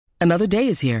Another day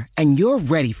is here, and you're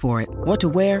ready for it. What to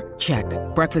wear? Check.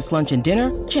 Breakfast, lunch, and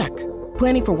dinner? Check.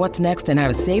 Planning for what's next and how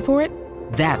to save for it?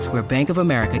 That's where Bank of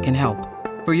America can help.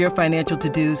 For your financial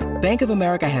to-dos, Bank of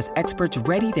America has experts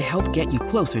ready to help get you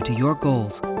closer to your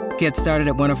goals. Get started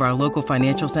at one of our local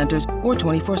financial centers or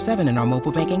 24/7 in our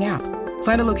mobile banking app.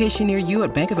 Find a location near you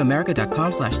at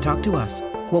bankofamerica.com/talktous.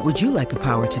 What would you like the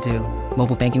power to do?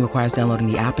 Mobile banking requires downloading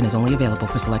the app and is only available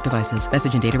for select devices.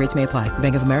 Message and data rates may apply.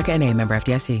 Bank of America N.A., member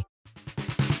FDIC.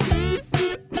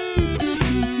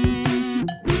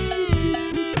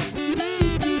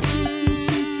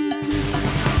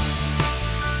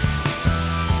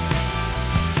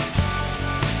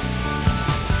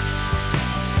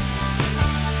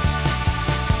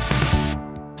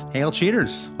 Hail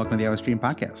cheaters. Welcome to the Always Cheating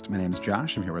Podcast. My name is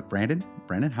Josh. I'm here with Brandon.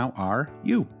 Brandon, how are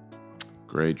you?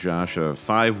 Great, Josh. A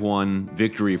 5-1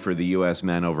 victory for the U.S.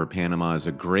 men over Panama is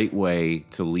a great way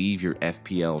to leave your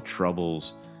FPL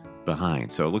troubles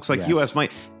behind. So it looks like U.S.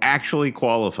 might actually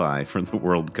qualify for the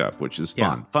World Cup, which is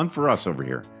fun. Yeah. Fun for us over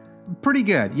here. Pretty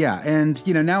good, yeah. And,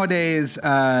 you know, nowadays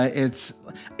it's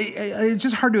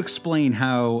just hard to explain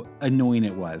how annoying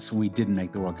it was when we didn't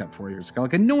make the World Cup 4 years ago.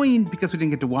 Like, annoying because we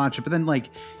didn't get to watch it. But then, like,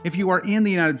 if you are in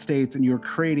the United States and you're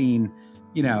creating,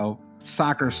 you know,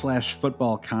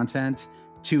 soccer/football content,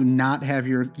 to not have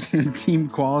your team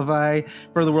qualify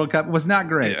for the World Cup was not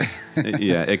great.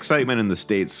 Yeah, excitement in the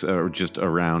States just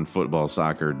around football,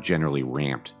 soccer generally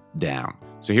ramped down.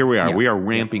 So here we are. Yeah. We are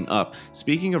ramping up.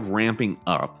 Speaking of ramping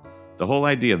up, the whole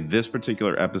idea of this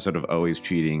particular episode of Always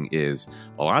Cheating is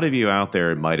a lot of you out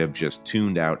there might have just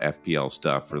tuned out FPL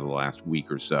stuff for the last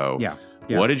week or so. Yeah.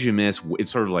 What did you miss? It's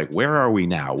sort of like, where are we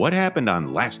now? What happened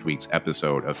on last week's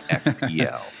episode of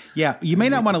FPL? Yeah, you may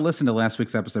not want to listen to last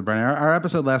week's episode, Brian. Our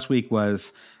episode last week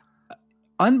was,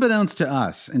 unbeknownst to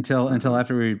us until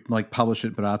after we published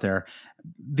it, put out there,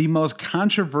 the most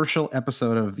controversial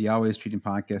episode of the Always Cheating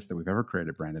Podcast that we've ever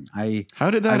created, Brandon.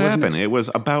 How did that happen? It was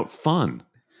about fun.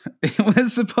 It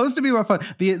was supposed to be about fun.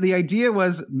 The idea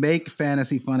was make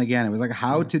fantasy fun again. It was like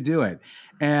how to do it.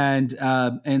 And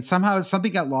somehow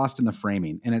something got lost in the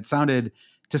framing, and it sounded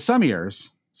to some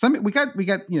ears, we got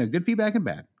good feedback and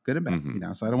bad, good and bad,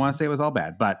 Mm-hmm. So I don't want to say it was all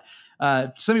bad, but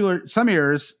some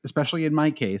ears, especially in my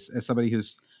case, as somebody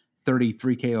who's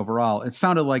 33K overall, it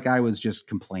sounded like I was just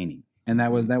complaining. And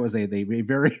that was a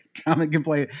very common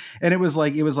complaint. And it was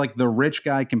like the rich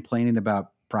guy complaining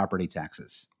about property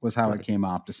taxes was how it came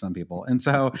off to some people. And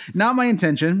so not my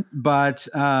intention, but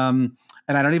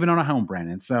and I don't even own a home,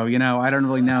 Brandon. So, I don't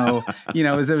really know, it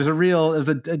was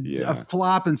a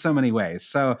flop in so many ways.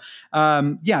 So,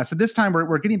 so this time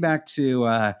we're getting back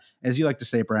to, as you like to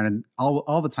say, Brandon,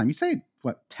 all the time. You say,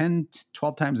 10,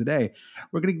 12 times a day.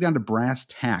 We're getting down to brass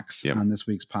tacks on this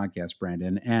week's podcast,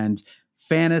 Brandon, and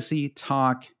fantasy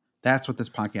talk. That's what this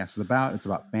podcast is about. It's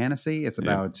about fantasy. It's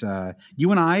about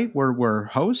you and I. We're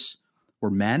hosts. We're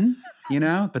men.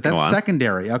 But that's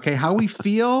secondary. Okay, how we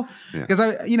feel. Because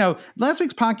last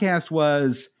week's podcast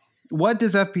was what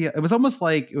does FPL? It was almost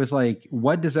like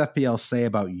what does FPL say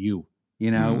about you?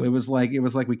 It was like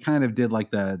we kind of did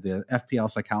like the FPL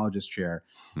psychologist chair,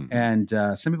 and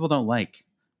some people don't like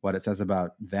what it says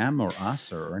about them or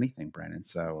us or anything, Brandon.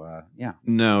 So,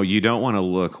 No, you don't want to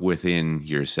look within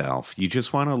yourself. You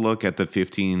just want to look at the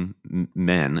 15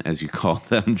 men, as you call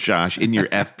them, Josh, in your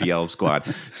FPL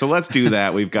squad. So let's do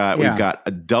that. We've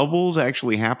got doubles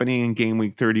actually happening in game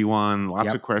week 31.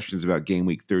 Lots of questions about game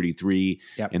week 33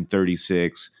 and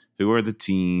 36. Who are the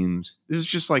teams? This is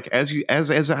just like, as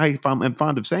I am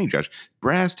fond of saying, Josh,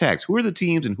 brass tacks. Who are the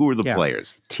teams and who are the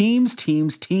players? Teams.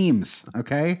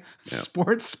 Okay.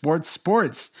 Sports.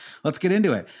 Let's get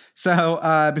into it.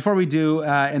 So before we do,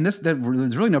 and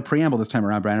there's really no preamble this time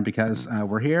around, Brandon, because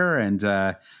we're here and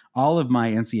all of my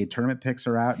NCAA tournament picks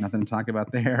are out. Nothing to talk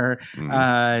about there.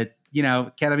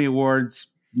 Academy Awards,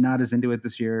 not as into it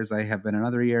this year as I have been in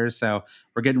other years. So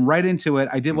we're getting right into it.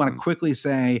 I did want to quickly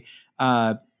say,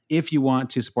 if you want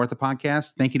to support the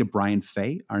podcast, thank you to Brian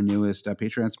Fay, our newest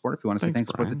Patreon supporter. If you want to say thanks,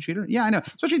 support the cheater. Yeah, I know.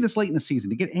 Especially this late in the season,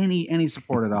 to get any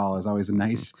support at all is always a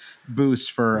nice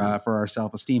boost for our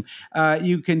self-esteem.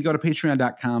 You can go to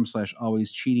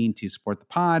patreon.com/alwayscheating to support the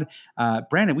pod.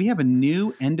 Brandon, we have a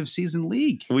new end of season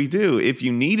league. We do. If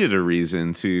you needed a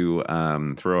reason to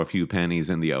throw a few pennies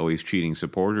in the Always Cheating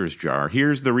supporters jar,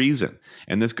 here's the reason.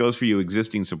 And this goes for you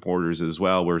existing supporters as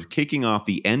well. We're kicking off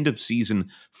the end of season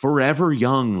Forever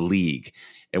Young League.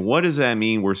 And what does that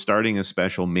mean? We're starting a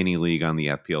special mini league on the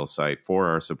FPL site for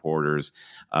our supporters,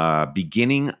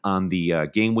 beginning on the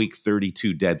game week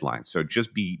 32 deadline. So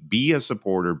just be a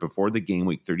supporter before the game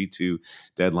week 32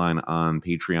 deadline on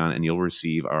Patreon, and you'll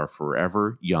receive our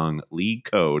Forever Young League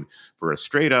code for a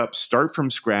straight up start from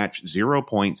scratch 0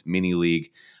 points mini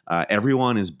league.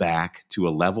 Everyone is back to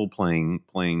a level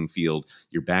playing field.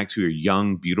 You're back to your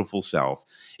young, beautiful self.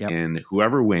 Yep. And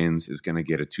whoever wins is going to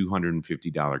get a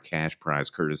 $250 cash prize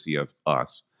courtesy of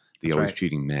us, the That's Always right.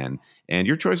 Cheating Men, and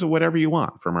your choice of whatever you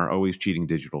want from our Always Cheating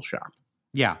digital shop.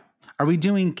 Yeah. Are we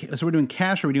doing, so we're doing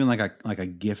cash, or are we doing like a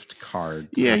gift card?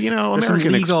 Yeah, some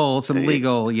legal,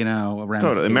 around.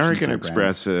 Totally. American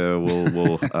Express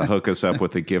will hook us up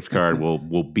with a gift card.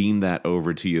 We'll beam that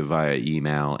over to you via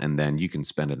email, and then you can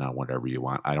spend it on whatever you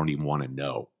want. I don't even want to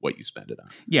know what you spend it on.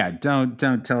 Yeah, don't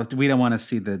tell us. We don't want to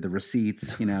see the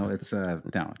receipts. It's a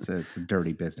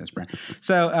dirty business, Brent.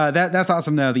 So that's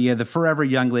awesome though. The Forever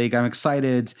Young League. I'm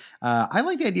excited. I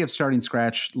like the idea of starting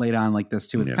scratch late on like this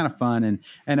too. It's kind of fun,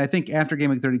 and I think after game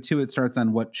week 32, it starts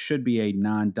on what should be a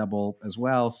non-double as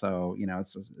well. So,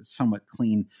 it's a somewhat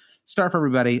clean start for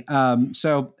everybody.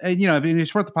 So, if you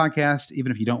support the podcast,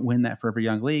 even if you don't win that Forever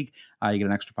Young League, you get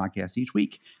an extra podcast each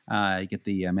week. You get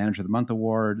the Manager of the Month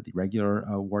award, the regular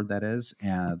award that is,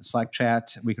 and the Slack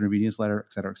chat, weekend review newsletter,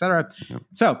 et cetera, et cetera. Yep.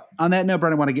 So on that note,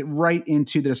 Brent, I want to get right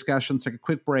into the discussion. Let's take a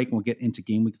quick break and we'll get into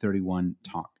game week 31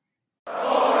 talk.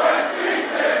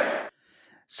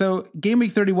 So game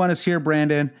week 31 is here,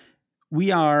 Brandon.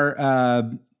 We are,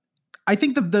 I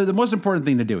think the most important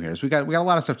thing to do here is we got a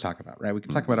lot of stuff to talk about, right? We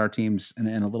can talk about our teams in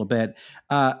a little bit.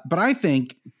 But I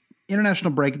think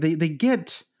international break, they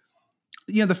get,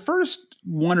 the first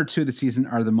one or two of the season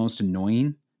are the most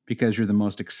annoying because you're the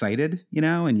most excited,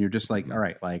 and you're just like, all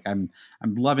right, like I'm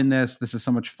loving this. This is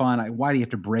so much fun. Why do you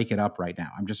have to break it up right now?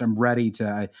 I'm ready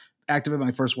to activate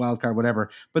my first wild card, whatever.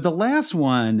 But the last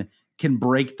one can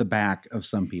break the back of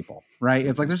some people, right?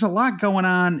 It's like, there's a lot going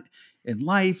on in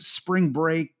life. Spring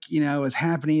break, is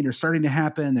happening or starting to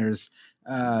happen. There's,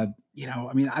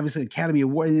 obviously Academy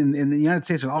Award in the United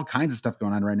States. There's all kinds of stuff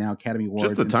going on right now. Academy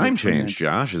Awards. Just the time change,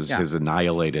 Josh, has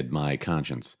annihilated my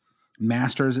conscience.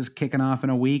 Masters is kicking off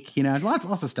in a week.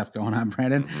 Lots of stuff going on,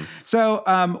 Brandon. Mm-hmm.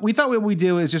 So we thought what we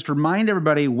do is just remind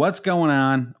everybody what's going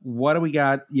on. What do we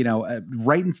got,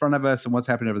 right in front of us, and what's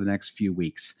happening over the next few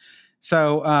weeks.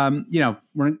 So,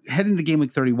 we're heading to game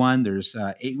week 31. There's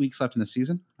 8 weeks left in the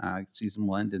season. Season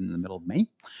will end in the middle of May.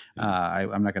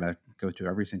 I'm not going to go through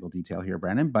every single detail here,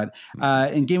 Brandon, but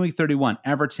in game week 31,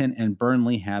 Everton and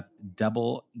Burnley have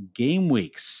double game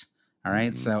weeks. All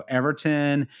right. So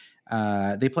Everton,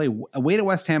 they play away to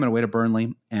West Ham and away to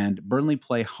Burnley, and Burnley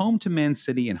play home to Man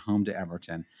City and home to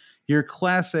Everton. Your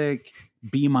classic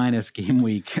B- game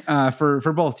week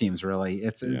for both teams, really.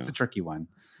 It's a tricky one.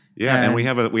 Yeah, and we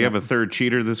have a third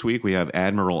cheater this week. We have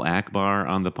Admiral Akbar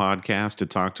on the podcast to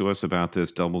talk to us about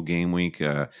this double game week.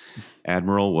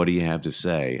 Admiral, what do you have to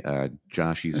say?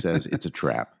 Josh, he says it's a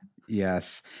trap.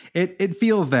 Yes, it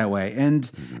feels that way,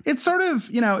 and it's sort of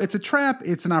it's a trap.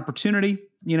 It's an opportunity.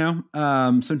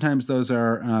 Sometimes those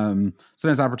are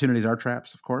sometimes opportunities are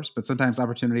traps, of course, but sometimes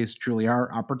opportunities truly are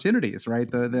opportunities,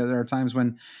 right? There are times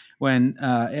when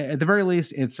at the very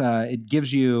least it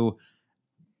gives you.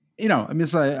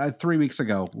 It's 3 weeks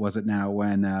ago, was it now,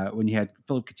 when you had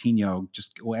Philippe Coutinho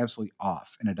just go absolutely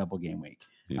off in a double game week.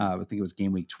 Yeah. I think it was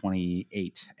game week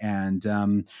 28. And,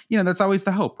 that's always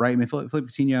the hope, right? I mean, Philippe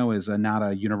Coutinho is not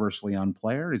a universally owned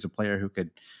player. He's a player who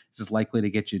is likely to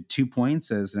get you 2 points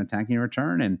as an attacking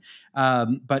return. And,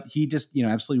 but he just,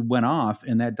 absolutely went off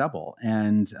in that double.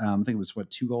 And I think it was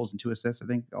 2 goals and 2 assists, I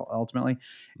think, ultimately.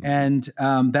 Mm-hmm.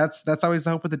 And that's always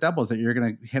the hope with the double, is that you're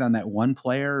going to hit on that one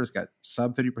player who's got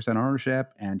sub 50%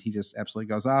 ownership, and he just absolutely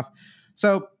goes off.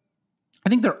 So I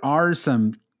think there are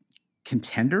some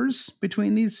contenders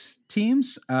between these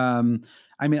teams.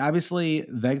 Obviously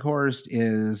Weghorst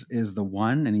is the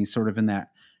one, and he's sort of in that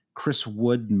Chris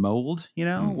Wood mold,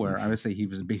 where obviously he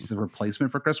was basically the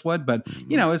replacement for Chris Wood, but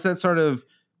it's that sort of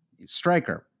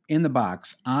striker in the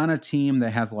box on a team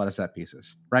that has a lot of set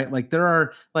pieces, right? Like there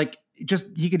are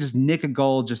he could just nick a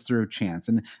goal just through chance.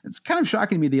 And it's kind of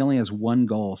shocking to me that he only has 1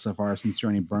 goal so far since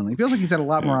joining Burnley. It feels like he's had a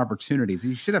lot more opportunities.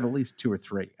 He should have at least 2 or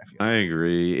 3. I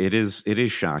agree. It is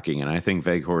shocking. And I think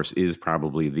Weghorst is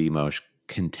probably the most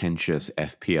contentious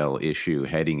FPL issue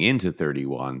heading into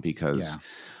 31, because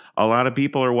a lot of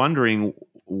people are wondering,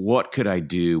 what could I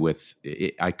do with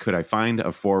it? Could I find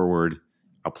a forward?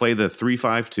 I'll play the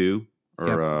 3-5-2.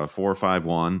 Or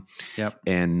 4-5-1,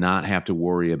 and not have to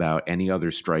worry about any other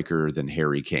striker than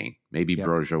Harry Kane. Maybe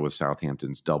Broja with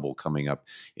Southampton's double coming up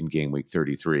in game week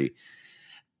 33.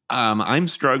 I'm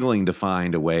struggling to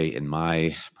find a way in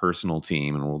my personal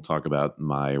team, and we'll talk about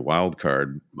my wild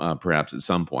card perhaps at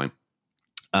some point,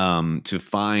 to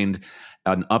find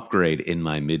an upgrade in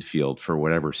my midfield for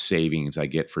whatever savings I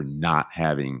get for not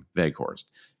having Weghorst.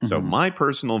 So my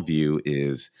personal view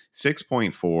is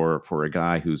 6.4 for a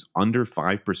guy who's under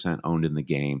 5% owned in the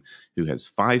game, who has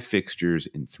 5 fixtures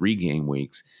in 3 game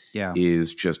weeks,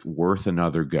 is just worth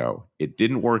another go. It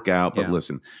didn't work out, but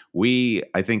listen,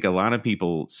 I think a lot of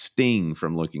people sting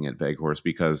from looking at Weghorst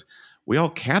because we all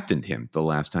captained him the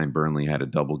last time Burnley had a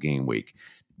double game week.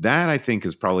 That, I think,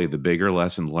 is probably the bigger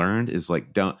lesson learned, is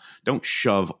like, don't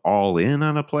shove all in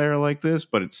on a player like this,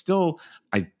 but it's still,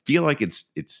 I feel like it's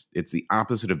the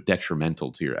opposite of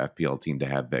detrimental to your FPL team to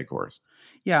have Weghorst.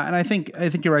 Yeah, and I think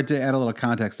you're right to add a little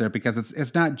context there, because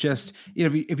it's not just,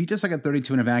 if you just like at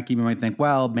 32 in a vacuum, you might think,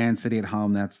 well, Man City at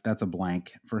home, that's a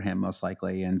blank for him most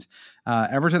likely, and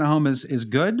Everton at home is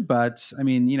good, but I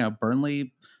mean,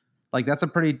 Burnley, like, that's a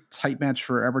pretty tight match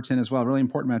for Everton as well. Really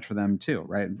important match for them too,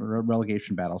 right?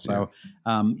 Relegation battle. So,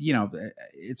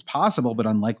 it's possible, but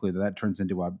unlikely that turns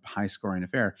into a high scoring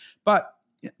affair. But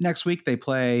next week they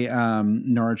play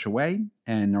Norwich away,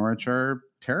 and Norwich are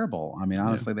terrible. I mean,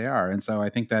 honestly, they are. And so I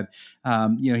think that,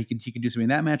 he could do something in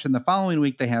that match. And the following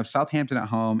week they have Southampton at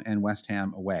home and West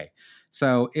Ham away.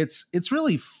 So it's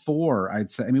really 4,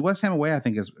 I'd say. I mean, West Ham away, I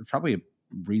think, is probably a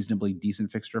reasonably decent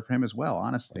fixture for him as well,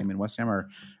 honestly. I mean, West Ham are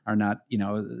not,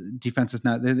 defense is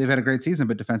not, they've had a great season,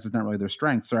 but defense is not really their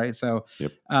strengths, right? So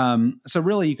so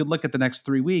really you could look at the next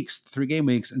 3 game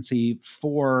weeks, and see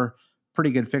 4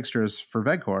 pretty good fixtures for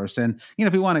Weghorst. And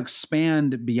if we want to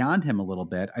expand beyond him a little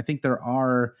bit, I think there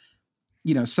are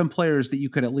some players that you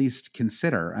could at least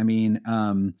consider. I mean,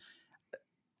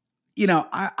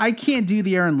 I can't do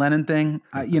the Aaron Lennon thing.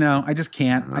 I just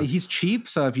can't. He's cheap,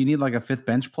 so if you need like a 5th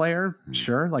bench player,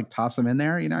 sure, like toss him in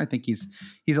there. I think he's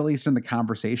at least in the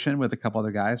conversation with a couple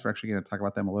other guys. We're actually going to talk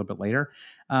about them a little bit later.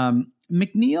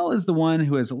 McNeil is the one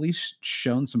who has at least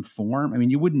shown some form. I mean,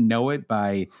 you wouldn't know it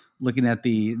by looking at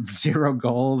the 0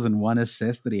 goals and 1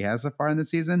 assist that he has so far in the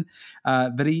season,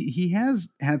 but he has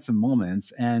had some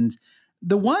moments. And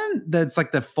the one that's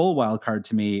like the full wild card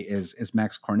to me is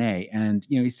Max Cornet. And,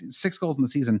 he's 6 goals in the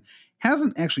season,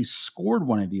 hasn't actually scored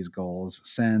one of these goals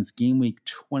since game week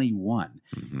 21,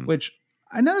 which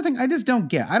another thing I just don't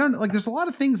get. I don't like, there's a lot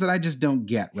of things that I just don't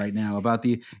get right now about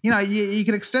the, you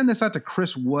could extend this out to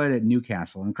Chris Wood at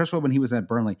Newcastle, and Chris Wood when he was at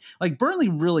Burnley. Like, Burnley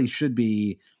really should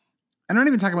be, I'm not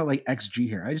even talking about like XG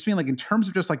here. I just mean like in terms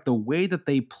of just like the way that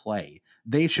they play,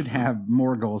 they should have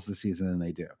more goals this season than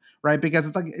they do, right? Because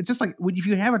it's just like if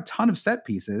you have a ton of set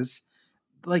pieces,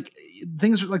 like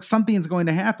things are like something's going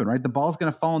to happen, right? The ball's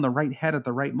going to fall on the right head at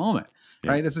the right moment,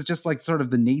 right? This is just like sort of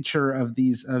the nature of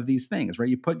these things, right?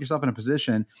 You put yourself in a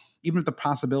position, even if the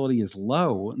possibility is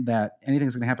low that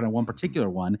anything's going to happen on one particular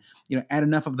one, add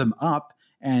enough of them up,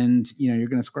 and you're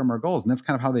going to score more goals. And that's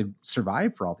kind of how they've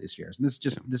survived for all these years. And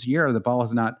this year, the ball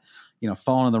has not,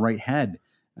 fallen on the right head,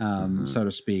 so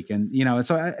to speak. And,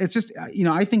 so it's just,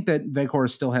 I think that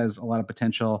Weghorst still has a lot of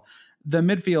potential. The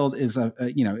midfield is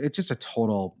it's just a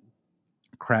total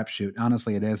crapshoot.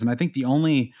 Honestly, it is. And I think the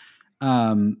only,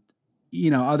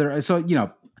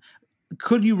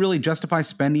 could you really justify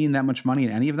spending that much money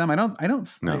in any of them? I don't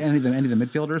no. any of the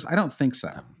midfielders. I don't think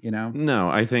so. No,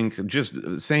 I think just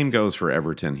the same goes for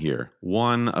Everton here.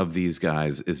 One of these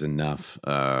guys is enough.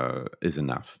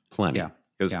 Plenty. Yeah.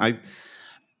 Because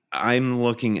I'm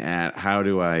looking at how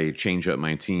do I change up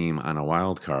my team on a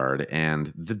wild card,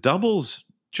 and the doubles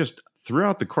just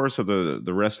throughout the course of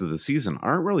the rest of the season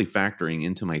aren't really factoring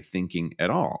into my thinking at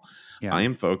all. Yeah. I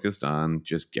am focused on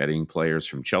just getting players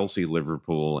from Chelsea,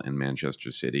 Liverpool, and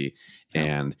Manchester City,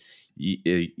 and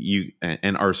you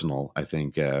and Arsenal. I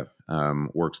think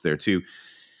works there too,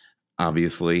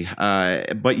 obviously.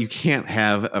 But you can't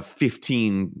have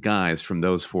 15 guys from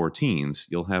those 4 teams.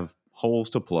 You'll have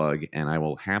holes to plug, and I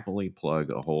will happily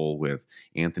plug a hole with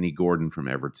Anthony Gordon from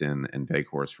Everton and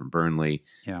Weghorst from Burnley.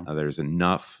 Yeah, there's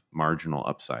enough marginal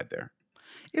upside there.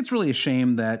 It's really a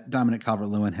shame that Dominic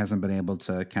Calvert-Lewin hasn't been able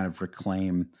to kind of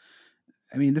reclaim.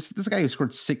 I mean, this is a guy who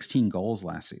scored 16 goals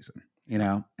last season,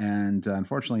 and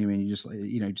unfortunately, I mean, you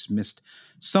just missed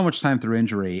so much time through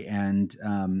injury, and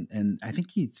I think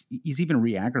he's even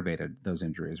re-aggravated those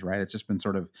injuries, right? It's just been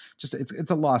sort of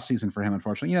it's a lost season for him,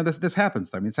 unfortunately. This happens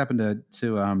though. I mean, it's happened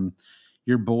to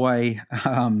your boy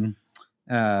Kevin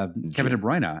De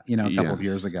Bruyne, a couple of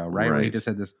years ago, right? Where he just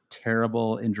had this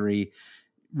terrible injury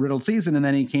riddled season, and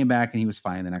then he came back and he was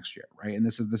fine the next year, right? And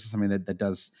this is something that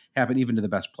does happen even to the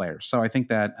best players. So I think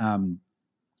that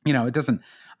it doesn't.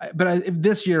 But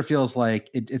this year feels like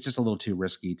it's just a little too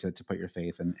risky to put your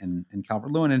faith in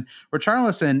Calvert-Lewin. And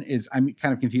Richarlison I'm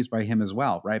kind of confused by him as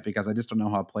well, right? Because I just don't know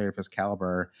how a player of his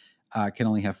caliber can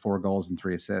only have 4 goals and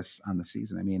 3 assists on the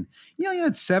season. I mean, he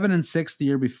had 7 and 6 the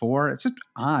year before. It's just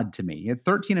odd to me. He had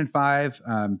 13 and 5,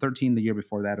 13 the year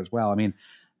before that as well. I mean,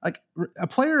 like a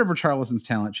player of Richarlison's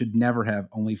talent should never have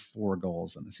only 4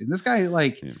 goals in the season. This guy,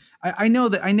 I know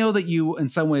that you in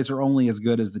some ways are only as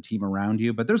good as the team around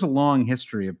you, but there's a long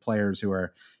history of players who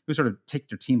sort of take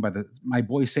their team by my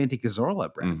boy Santi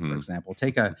Cazorla, Brad, for example,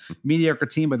 take a mediocre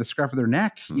team by the scruff of their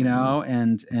neck,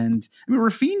 and I mean,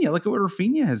 Rafinha, look at what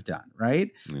Rafinha has done,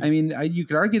 right? Yeah. I mean, you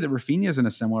could argue that Rafinha is in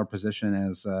a similar position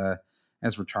as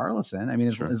Richarlison. I mean,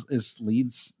 is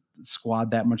Leeds squad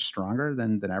that much stronger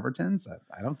than Everton's?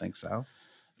 I don't think so.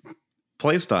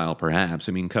 Play style, perhaps.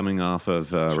 I mean, coming off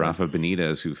of Rafa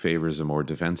Benitez, who favors a more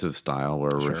defensive style,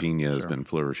 where Rafinha has been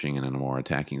flourishing in a more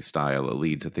attacking style at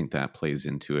Leeds, I think that plays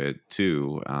into it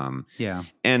too.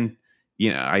 And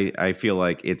I feel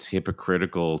like it's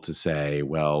hypocritical to say,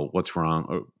 well, what's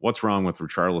wrong with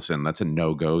Richarlison? That's a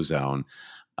no-go zone,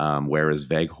 whereas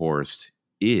Weghorst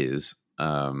is.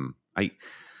 I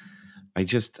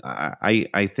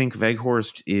think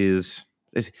Weghorst is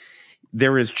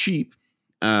cheap,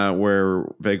 where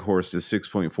Weghorst is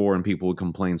 6.4, and people would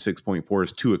complain 6.4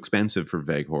 is too expensive for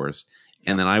Weghorst.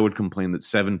 And then I would complain that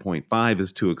 7.5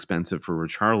 is too expensive for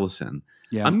Richarlison.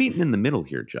 Yeah. I'm meeting in the middle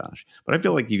here, Josh. But I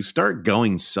feel like you start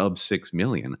going sub 6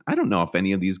 million. I don't know if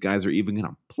any of these guys are even going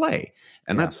to play.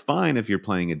 And that's fine if you're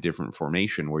playing a different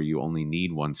formation where you only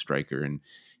need one striker and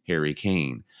Harry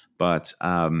Kane. But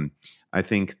I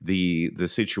think the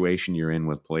situation you're in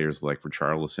with players like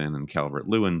Richarlison and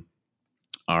Calvert-Lewin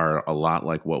are a lot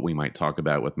like what we might talk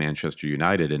about with Manchester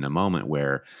United in a moment,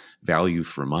 where value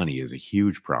for money is a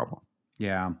huge problem.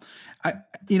 Yeah, I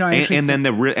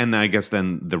guess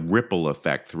the ripple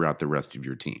effect throughout the rest of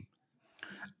your team.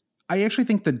 I actually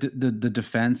think the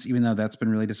defense, even though that's been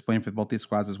really disappointing for both these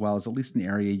squads as well, is at least an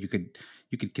area you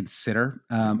could consider.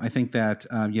 I think that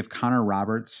you have Connor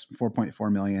Roberts,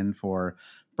 4.4 million for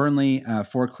Burnley,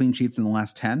 4 clean sheets in the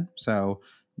last 10, so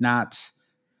not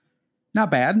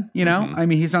bad. I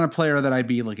mean, he's not a player that I'd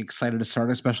be like excited to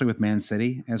start, especially with Man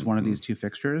City as one of these 2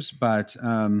 fixtures, but.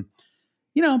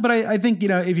 But I think,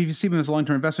 if you see him as a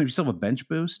long-term investment, if you still have a bench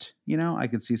boost, I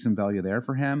could see some value there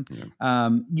for him. Yeah.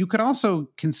 You could also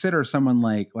consider someone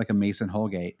like a Mason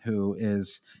Holgate, who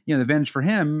is, the advantage for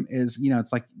him is,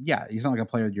 it's like, he's not like a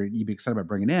player you'd be excited about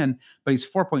bringing in, but he's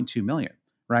 4.2 million,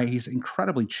 right? He's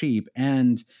incredibly cheap.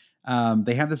 And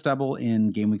they have this double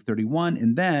in game week 31.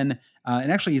 And then,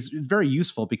 and actually it's very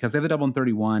useful because they have the double in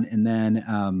 31. And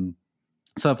then,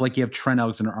 so if you have Trent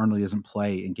Alexander-Arnold doesn't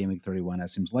play in game week 31, that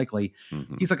seems likely.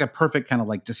 He's like a perfect kind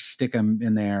of just stick him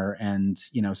in there and,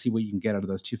 see what you can get out of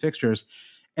those 2 fixtures.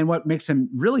 And what makes him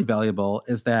really valuable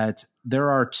is that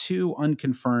there are 2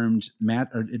 unconfirmed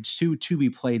two to be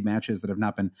played matches that have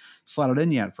not been slotted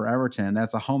in yet for Everton.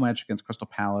 That's a home match against Crystal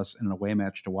Palace and an away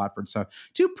match to Watford. So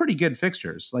 2 pretty good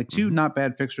fixtures, 2 not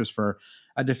bad fixtures for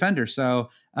a defender. So,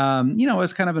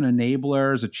 as kind of an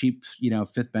enabler, as a cheap,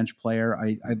 5th bench player,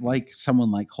 I like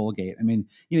someone like Holgate. I mean,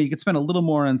 you could spend a little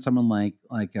more on someone like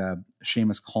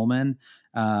Seamus Coleman.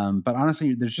 But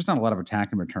honestly, there's just not a lot of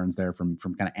attacking returns there from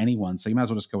kind of anyone. So you might as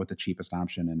well just go with the cheapest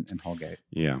option in Holgate.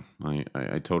 Yeah,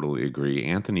 I totally agree.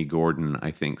 Anthony Gordon,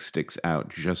 I think, sticks out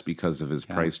just because of his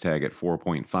price tag at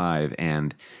 4.5,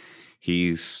 and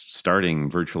he's starting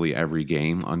virtually every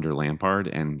game under Lampard,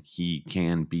 and he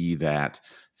can be that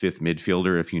 5th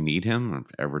midfielder if you need him.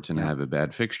 If Everton have a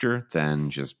bad fixture, then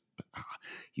just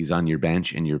he's on your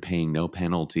bench and you're paying no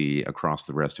penalty across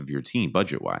the rest of your team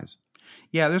budget-wise.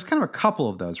 Yeah, there's kind of a couple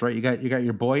of those, right? You got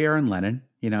your boy Aaron Lennon.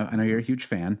 I know you're a huge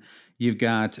fan. You've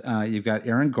got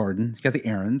Aaron Gordon. You got the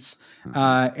Aarons,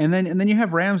 and then you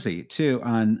have Ramsey too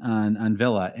on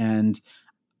Villa. And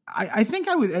I think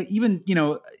I would even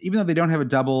though they don't have a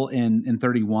double in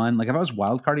 31, if I was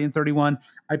wildcarding in 31,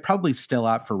 I'd probably still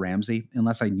opt for Ramsey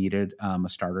unless I needed a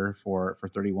starter for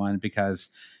 31, because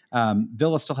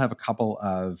Villa still have a couple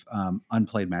of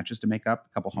unplayed matches to make up,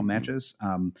 a couple home matches.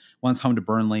 One's home to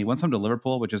Burnley, one's home to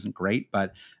Liverpool, which isn't great,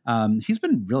 but he's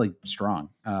been really strong,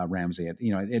 Ramsey,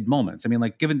 at moments. I mean,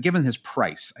 given his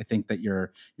price, I think that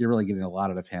you're really getting a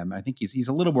lot out of him. I think he's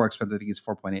a little more expensive. I think he's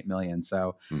 4.8 million.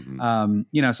 So,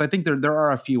 so I think there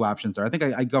are a few options there. I think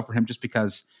I go for him just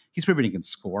because he's proven he can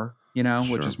score,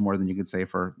 which is more than you could say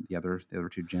for the other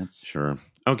 2 gents. Sure.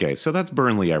 Okay, so that's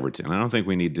Burnley Everton. I don't think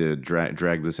we need to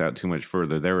drag this out too much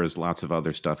further. There is lots of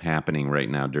other stuff happening right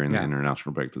now during the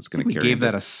international break that's going to carry. We gave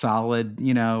that a solid,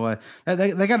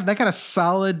 they got a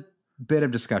solid bit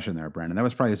of discussion there, Brandon. That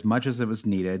was probably as much as it was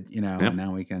needed, you know. Yep. And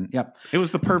now we can. Yep, it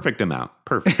was the perfect amount.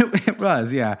 Perfect. It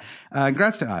was, yeah.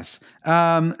 Congrats to us.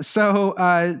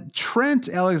 So Trent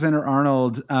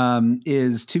Alexander-Arnold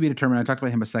is to be determined. I talked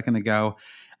about him a second ago.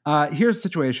 Here's the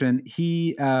situation.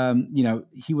 He,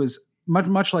 he was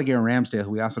much like Aaron Ramsdale, who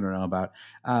we also don't know about.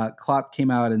 Klopp came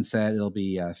out and said it'll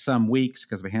be some weeks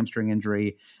because of a hamstring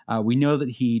injury. We know that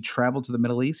he traveled to the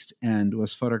Middle East and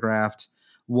was photographed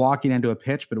walking into a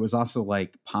pitch, but it was also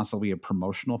like possibly a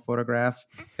promotional photograph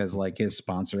because like his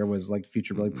sponsor was like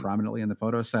featured really prominently in the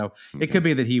photo. So it could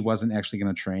be that he wasn't actually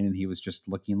going to train and he was just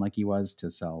looking like he was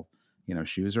to sell,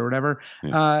 shoes or whatever.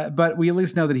 Yeah. But we at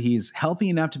least know that he's healthy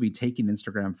enough to be taking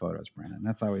Instagram photos, Brandon.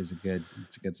 That's always you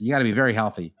got to be very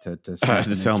healthy to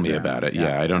tell me about it.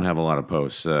 Yeah. I don't have a lot of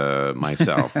posts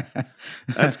myself.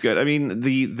 That's good. I mean,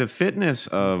 the fitness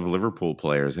of Liverpool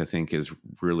players, I think, is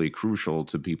really crucial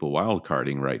to people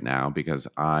wildcarding right now because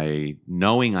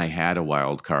knowing I had a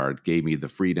wild card gave me the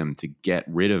freedom to get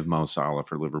rid of Mo Salah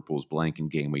for Liverpool's blank in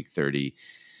game week 30.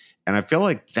 And I feel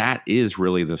like that is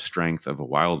really the strength of a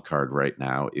wild card right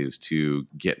now is to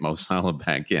get Mo Salah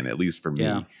back in, at least for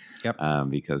me,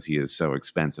 because he is so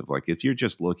expensive. Like if you're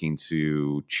just looking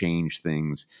to change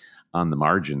things on the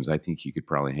margins, I think you could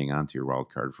probably hang on to your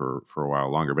wild card for a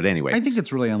while longer. But anyway, I think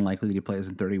it's really unlikely that he plays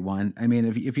in 31. I mean,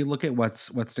 if you look at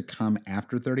what's to come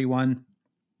after 31,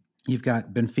 you've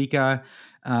got Benfica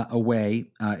away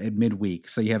at midweek.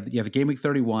 So you have a game week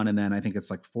 31, and then I think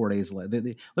it's like 4 days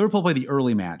later. Liverpool play the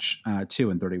early match too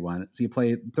in 31. So you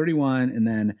play 31, and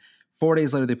then 4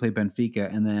 days later they play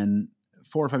Benfica, and then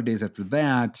 4 or 5 days after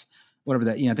that, whatever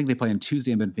that, I think they play on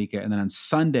Tuesday in Benfica, and then on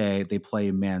Sunday they play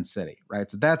Man City, right?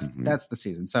 So that's the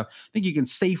season. So I think you can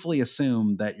safely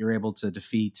assume that you're able to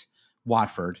defeat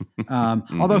Watford.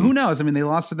 Although who knows? I mean, they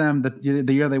lost to them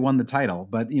the year they won the title,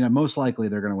 but most likely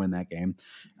they're going to win that game.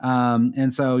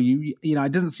 And so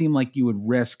it doesn't seem like you would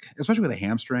risk, especially with a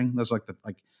hamstring. There's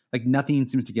like nothing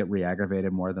seems to get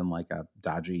re-aggravated more than like a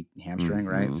dodgy hamstring,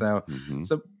 right? So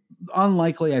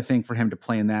unlikely, I think, for him to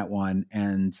play in that one.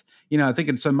 And I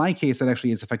think so in my case, that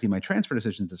actually is affecting my transfer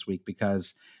decisions this week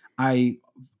because I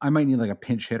might need like a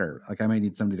pinch hitter. Like I might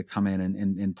need somebody to come in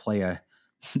and play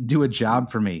do a job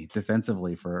for me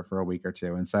defensively for a week or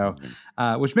two. And so,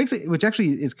 which actually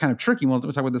is kind of tricky. We'll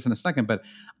talk about this in a second, but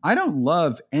I don't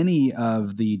love any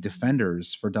of the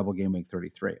defenders for double game week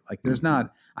 33. Like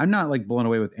I'm not like blown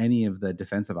away with any of the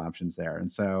defensive options there.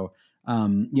 And so,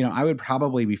 I would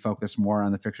probably be focused more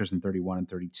on the fixtures in 31 and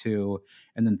 32,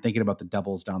 and then thinking about the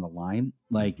doubles down the line.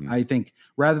 Like I think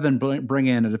rather than bring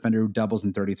in a defender who doubles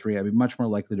in 33, I'd be much more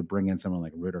likely to bring in someone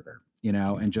like Rudiger,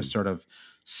 and just sort of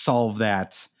solve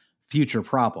that future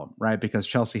problem, right? Because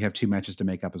Chelsea have 2 matches to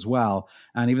make up as well.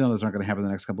 And even though those aren't going to happen in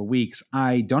the next couple of weeks,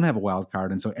 I don't have a wild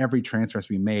card. And so every transfer has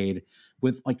to be made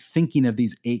with like thinking of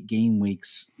these 8 game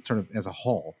weeks sort of as a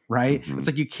whole, right? It's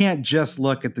like you can't just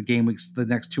look at the game weeks, the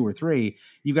next 2 or 3.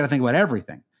 You've got to think about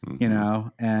everything,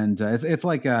 and it's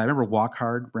like, I remember Walk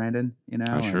Hard, Brandon,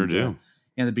 I sure do.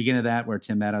 In the beginning of that, where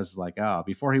Tim Meadows is like,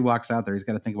 before he walks out there, he's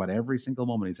got to think about every single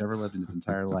moment he's ever lived in his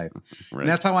entire life. Right. And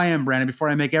that's how I am, Brandon. Before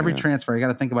I make every transfer, I got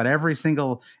to think about every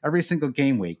single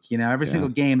game week, every single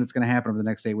game that's going to happen over the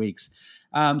next 8 weeks.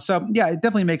 So yeah, it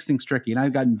definitely makes things tricky. And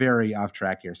I've gotten very off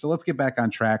track here. So let's get back on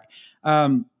track.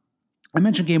 I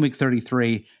mentioned game week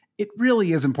 33. It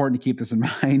really is important to keep this in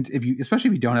mind, especially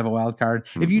if you don't have a wild card.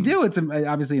 If you do, it's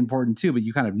obviously important too, but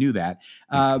you kind of knew that.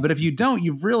 But if you don't,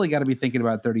 you've really got to be thinking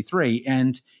about 33.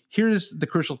 And here's the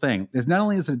crucial thing: is not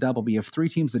only is it a double, but you have 3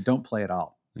 teams that don't play at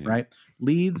all, right?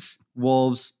 Leeds,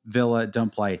 Wolves, Villa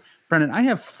don't play. Brendan, I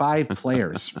have 5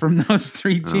 players from those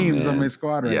 3 teams on my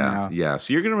squad right now. Yeah,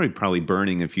 so you're going to be probably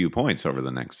burning a few points over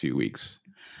the next few weeks.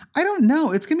 I don't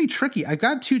know. It's going to be tricky. I've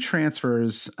got 2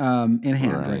 transfers in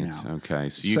hand right now. Okay.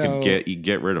 So you could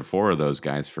get rid of 4 of those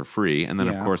guys for free. And then,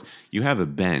 of course, you have a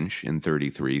bench in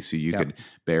 33. So you could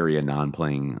bury a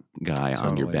non-playing guy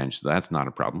on your bench. So that's not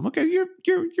a problem. Okay.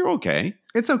 You're okay.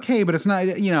 It's okay, but it's not,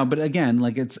 but again,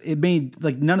 like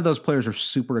none of those players are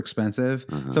super expensive.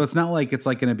 So it's not like it's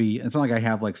not like I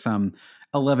have like some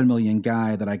 11 million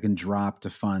guy that I can drop to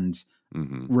fund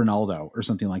Ronaldo or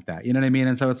something like that. You know what I mean?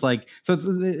 And so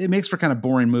it makes for kind of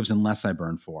boring moves unless I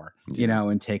burn 4,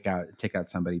 and take out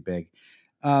somebody big.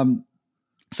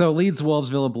 So Leeds, Wolves,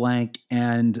 Villa, blank,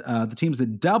 and the teams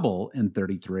that double in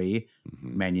 33,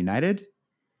 Man United,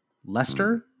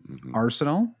 Leicester,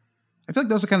 Arsenal. I feel like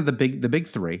those are kind of the big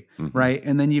 3, right?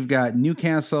 And then you've got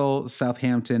Newcastle,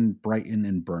 Southampton, Brighton,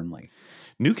 and Burnley.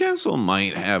 Newcastle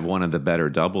might have one of the better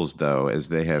doubles, though, as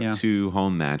they have two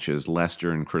home matches,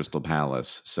 Leicester and Crystal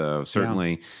Palace. So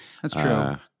certainly, that's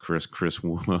true. Chris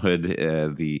Wood,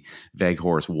 the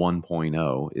Weghorst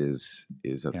 1.0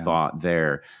 is a thought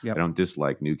there. Yep. I don't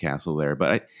dislike Newcastle there,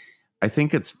 but I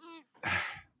think it's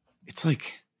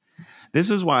like,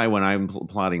 this is why when I'm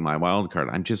plotting my wild card,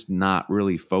 I'm just not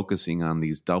really focusing on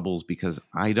these doubles because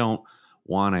I don't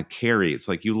want to carry. It's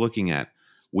like you looking at,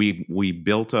 we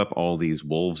built up all these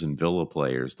Wolves and Villa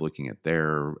players looking at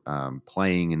their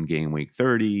playing in game week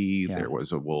 30. Yeah. There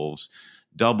was a Wolves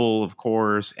double, of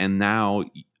course. And now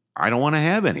I don't want to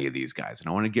have any of these guys and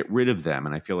I want to get rid of them.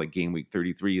 And I feel like game week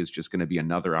 33 is just going to be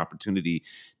another opportunity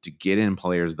to get in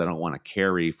players that I don't want to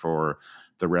carry for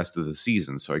the rest of the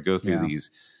season. So I go through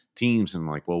these teams and I'm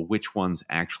like, well, which ones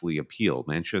actually appeal?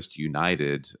 Manchester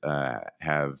United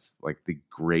have like the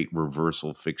great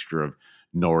reversal fixture of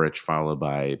Norwich followed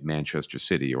by Manchester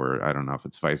City, or I don't know if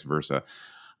it's vice versa.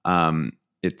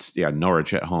 It's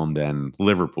Norwich at home, then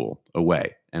Liverpool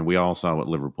away. And we all saw what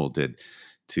Liverpool did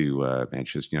to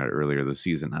Manchester United earlier this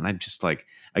season. And I'm just like,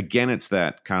 again, it's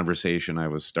that conversation I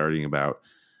was starting about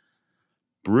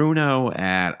Bruno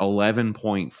at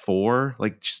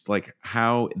 11.4, just like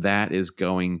how that is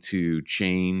going to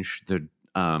change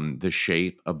the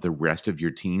shape of the rest of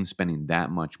your team, spending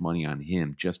that much money on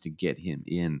him just to get him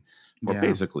in for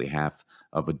basically half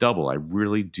of a double. I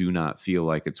really do not feel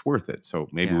like it's worth it. So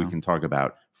maybe we can talk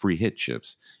about free hit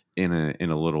chips in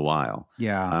a little while.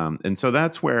 Yeah. And so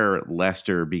that's where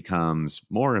Leicester becomes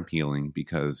more appealing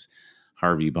because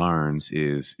Harvey Barnes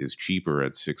is cheaper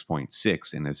at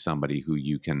 6.6 and is somebody who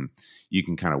you can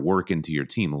kind of work into your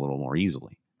team a little more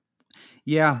easily.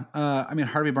 Yeah, I mean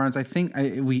Harvey Barnes. I think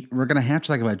we're going to have to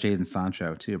talk about Jadon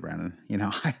Sancho too, Brandon.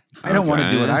 I don't want to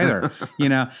do it either.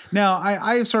 No,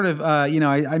 I sort of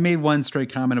I made one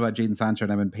straight comment about Jadon Sancho,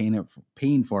 and I've been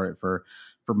paying for it for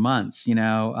months.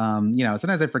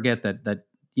 Sometimes I forget that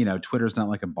Twitter's not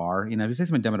like a bar. If you say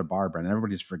something dumb at a bar, Brendan,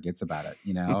 everybody just forgets about it.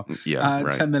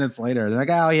 Right. 10 minutes later, they're like,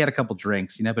 "Oh, he had a couple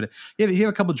drinks." But if you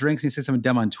have a couple drinks and you say something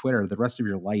dumb on Twitter, the rest of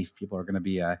your life, people are going to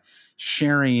be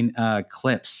sharing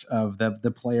clips of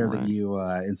the player that you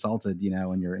insulted,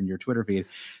 in your Twitter feed.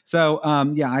 So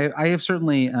I have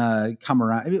certainly come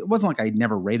around. It wasn't like I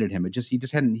never rated him.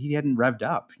 He hadn't revved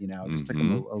up. It just took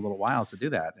him a little while to do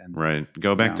that. And right,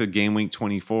 go back to game week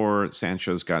 24.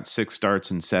 Sancho's got 6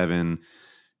 starts and 7.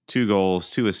 2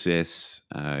 goals, 2 assists.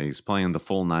 He's playing the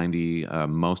full 90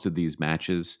 most of these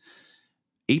matches.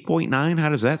 8.9. How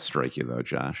does that strike you, though,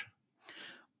 Josh?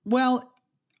 Well,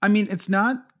 I mean, it's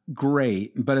not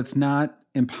great, but it's not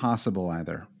impossible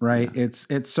either, right? Yeah.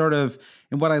 It's sort of,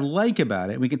 and what I like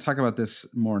about it, we can talk about this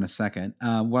more in a second.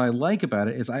 What I like about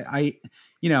it is let's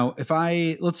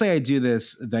say I do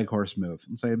this Weghorst move,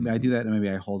 and so I do that, and maybe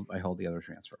I hold the other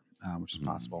transfer, which is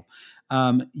possible.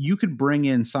 You could bring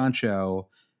in Sancho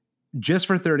just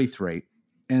for 33,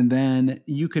 and then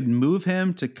you could move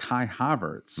him to Kai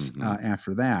Havertz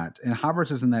after that. And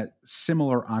Havertz is in that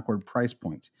similar awkward price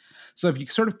point. So if you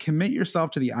sort of commit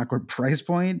yourself to the awkward price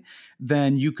point,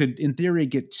 then you could, in theory,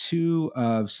 get 2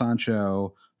 of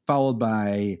Sancho, followed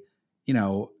by,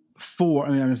 4. I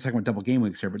mean, I'm just talking about double game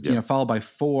weeks here, but followed by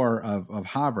 4 of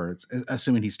Havertz,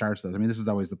 assuming he starts those. I mean, this is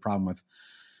always the problem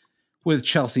with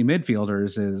Chelsea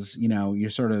midfielders is, you're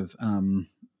sort of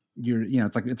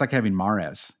it's like having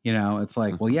Mahrez, it's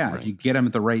like, well, right. If you get him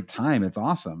at the right time, it's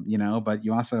awesome, but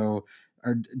you also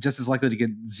are just as likely to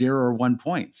get 0 or 1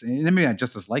 points. And maybe not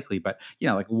just as likely, but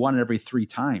like 1 every 3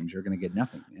 times, you're going to get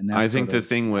nothing. And that's I think the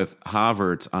thing with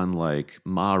Havertz, unlike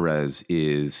Mahrez,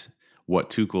 is what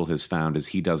Tuchel has found is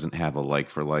he doesn't have a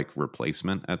like-for-like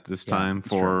replacement at this time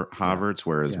for Havertz,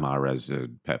 whereas Mahrez,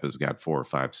 Pep has got 4 or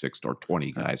 5, 6 or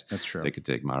 20 guys. That's true. They could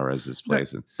take Mahrez's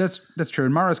place. That's true.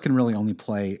 And Mahrez can really only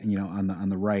play, on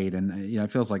the right. And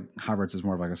it feels like Havertz is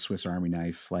more of like a Swiss Army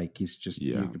knife. Like he's just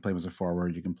you can play him as a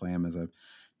forward, you can play him as a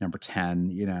number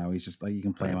 10, he's just like, you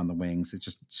can play him on the wings. It's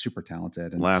just super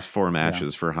talented. And last 4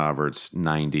 matches for Havertz,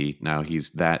 90. Now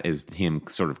that is him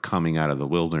sort of coming out of the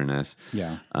wilderness.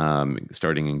 Yeah.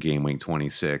 Starting in game week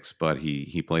 26, but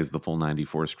he plays the full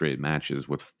 94 straight matches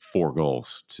with 4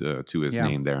 goals to his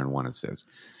name there and 1 assist.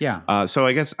 Yeah. So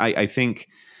I guess I think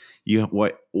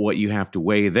what you have to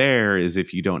weigh there is,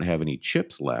 if you don't have any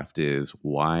chips left, is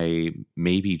why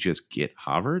maybe just get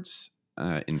Havertz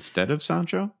instead of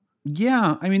Sancho.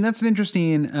 Yeah, I mean, that's an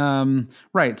interesting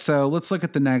right. So let's look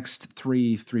at the next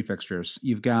three fixtures.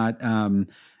 You've got Man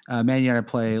United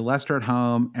play Leicester at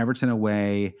home, Everton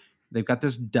away. They've got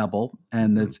this double,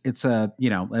 and it's a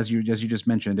as you just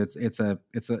mentioned, it's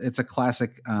a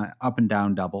classic up and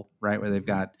down double, right? Where they've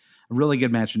got a really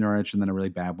good match in Norwich and then a really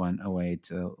bad one away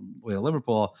to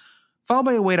Liverpool, followed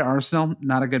by away to Arsenal.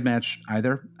 Not a good match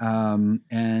either. And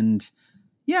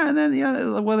then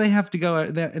they have to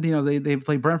go. They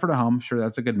play Brentford at home. Sure,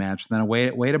 that's a good match. Then away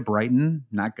to Brighton,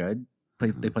 not good.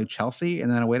 They play Chelsea,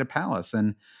 and then away to Palace.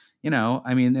 And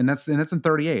and that's in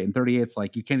 38. And 38, it's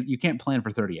like you can't plan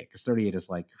for 38 because 38 is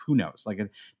like, who knows? Like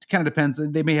it kind of depends.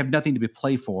 They may have nothing to be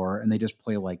play for, and they just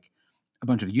play like a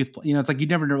bunch of youth. It's like you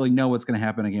never really know what's going to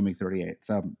happen in game week 38.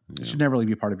 So it should never really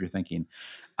be part of your thinking.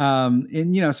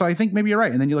 So I think maybe you're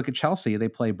right. And then you look at Chelsea. They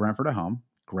play Brentford at home,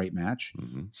 great match.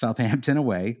 Mm-hmm. Southampton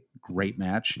away, great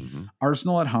match. Mm-hmm.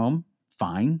 Arsenal at home,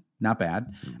 fine. Not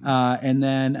bad. And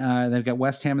then they've got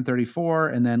West Ham in 34.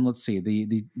 And then let's see,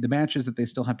 the matches that they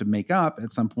still have to make up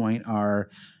at some point are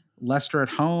Leicester at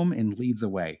home and Leeds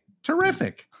away.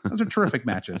 Terrific. Those are terrific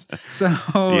matches. So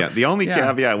the only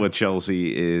caveat with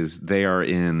Chelsea is they are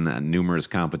in numerous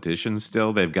competitions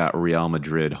still. They've got Real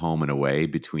Madrid home and away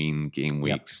between game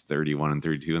weeks 31 and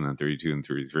 32 and then 32 and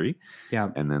 33.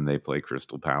 Yeah. And then they play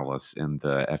Crystal Palace in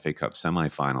the FA Cup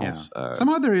semifinals. Yeah.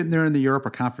 Somehow they're in the Europa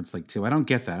Conference League too. I don't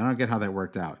get that. I don't get how that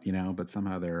worked out, but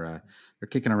somehow they're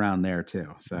kicking around there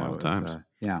too. So a lot of times.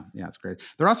 It's great.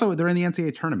 They're in the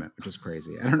NCAA tournament, which is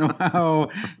crazy. I don't know how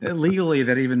legally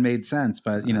that even made sense,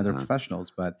 but they're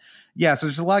professionals. But so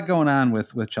there's a lot going on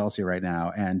with Chelsea right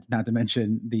now, and not to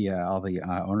mention all the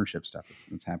ownership stuff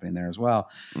that's happening there as well.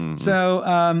 Mm-hmm. So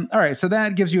all right, so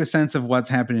that gives you a sense of what's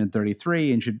happening in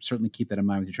 33, and you should certainly keep that in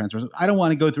mind with your transfers. I don't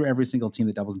want to go through every single team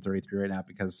that doubles in 33 right now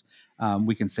because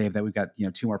we can save that. We've got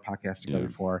 2 more podcasts to go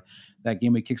before that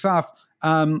game week kicks off.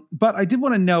 But I did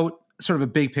want to note sort of a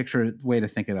big picture way to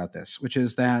think about this, which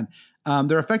is that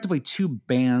there are effectively 2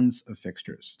 bands of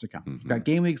fixtures to come. We've got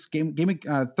game week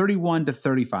 31 to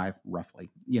 35, roughly.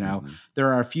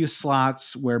 There are a few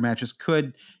slots where matches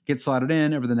could get slotted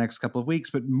in over the next couple of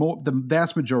weeks, but the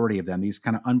vast majority of them, these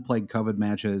kind of unplayed COVID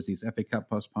matches, these FA Cup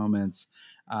postponements,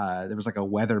 there was like a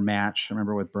weather match, I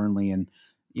remember, with Burnley and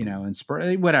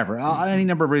Spurs, whatever, any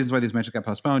number of reasons why these matches got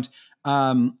postponed.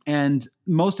 And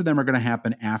most of them are going to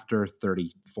happen after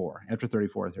 34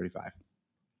 or 35.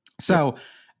 So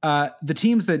the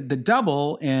teams that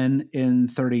double in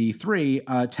 33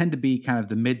 tend to be kind of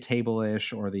the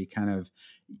mid-table-ish or the kind of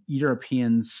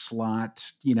European slot,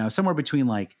 somewhere between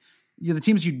like, the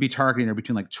teams you'd be targeting are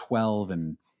between like 12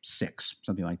 and 6,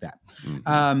 something like that.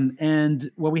 Mm-hmm.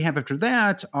 And what we have after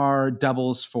that are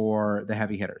doubles for the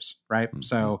heavy hitters, right? Mm-hmm.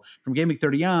 So from game week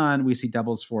 30 on, we see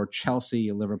doubles for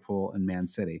Chelsea, Liverpool, and Man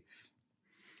City,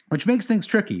 which makes things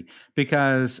tricky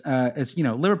because as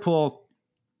Liverpool,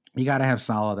 you got to have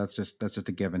Salah. That's just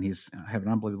a given. He's having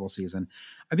an unbelievable season.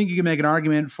 I think you can make an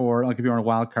argument for, like, if you're on a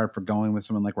wild card, for going with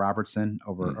someone like Robertson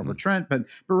over Trent, but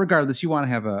regardless, you want to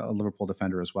have a Liverpool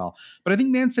defender as well. But I think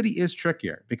Man City is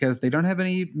trickier because they don't have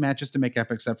any matches to make up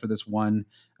except for this one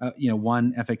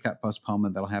FA Cup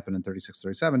postponement that'll happen in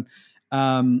 36-37.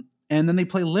 And then they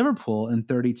play Liverpool in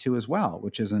 32 as well,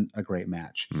 which isn't a great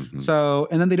match. Mm-hmm. So,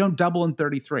 and then they don't double in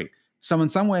 33. So in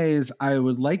some ways, I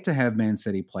would like to have Man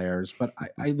City players, but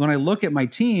I when I look at my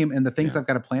team and the things I've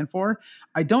got to plan for,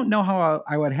 I don't know how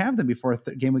I would have them before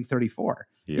game week 34.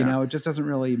 Yeah. It just doesn't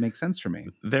really make sense for me.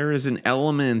 There is an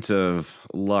element of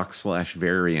luck /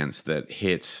 variance that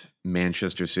hits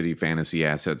Manchester City fantasy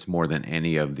assets more than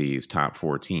any of these top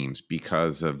 4 teams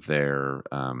because of their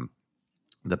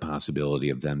the possibility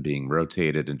of them being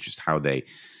rotated and just how they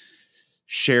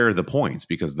share the points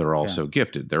because they're all so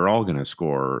gifted. They're all going to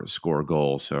score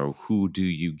goals. So who do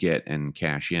you get and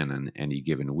cash in any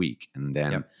given week? And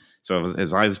then, so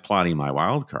as I was plotting my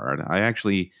wild card, I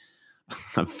actually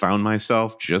found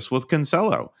myself just with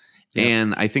Cancelo. Yep.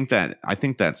 And I think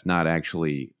that's not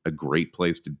actually a great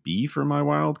place to be for my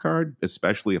wild card,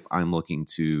 especially if I'm looking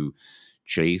to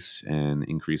chase and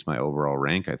increase my overall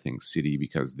rank. I think City,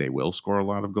 because they will score a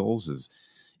lot of goals,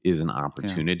 is an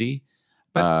opportunity. Yeah.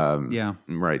 But,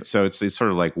 right. So it's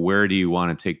sort of like, where do you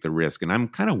want to take the risk? And I'm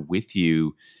kind of with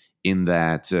you in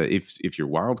that if you're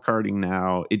wild carding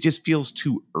now, it just feels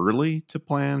too early to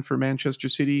plan for Manchester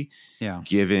City. Yeah.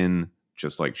 Given,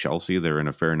 just like Chelsea, they're in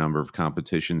a fair number of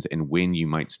competitions, and when you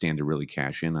might stand to really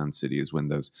cash in on City is when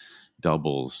those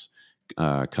doubles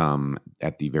come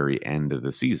at the very end of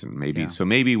the season.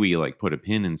 Maybe we like put a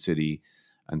pin in City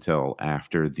until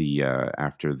after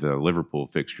the Liverpool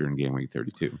fixture in game week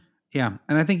 32. Yeah,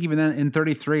 and I think even then in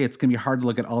 33, it's going to be hard to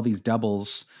look at all these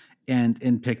doubles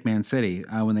and pick Man City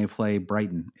when they play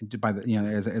Brighton by the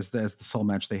as the sole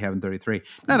match they have in 33.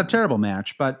 Not a terrible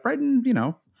match, but Brighton,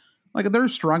 like they're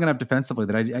strong enough defensively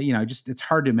that it's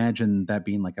hard to imagine that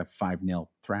being like a 5-0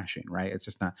 thrashing, right? It's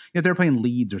just not. If they're playing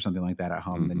Leeds or something like that at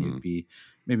home, then you'd be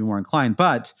maybe more inclined.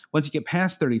 But once you get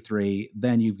past 33,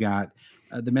 then you've got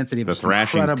the Man City. The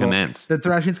thrashings commence. The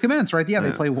thrashings commence, right? Yeah,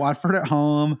 they play Watford at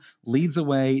home, Leeds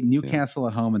away, Newcastle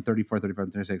at home, and 34, 35,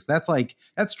 and 36.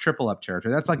 That's triple up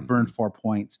territory. That's like burn 4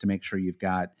 points to make sure you've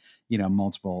got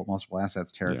multiple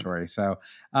assets territory. So,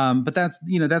 but that's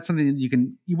something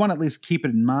that you want to at least keep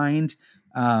it in mind.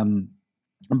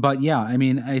 But yeah, I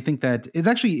mean, I think that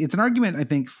it's an argument, I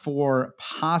think, for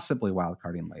possibly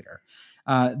wildcarding later.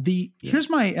 Here's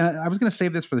my, and I was going to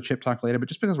save this for the chip talk later, but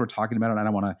just because we're talking about it, I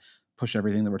don't want to push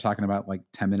everything that we're talking about like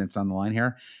 10 minutes on the line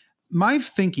here. My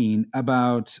thinking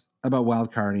about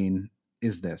wildcarding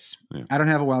is this. Yeah. I don't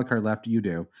have a wildcard left. You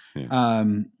do. Yeah.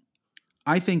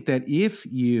 I think that if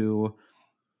you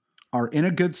are in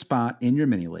a good spot in your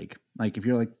mini league, like if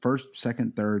you're like first,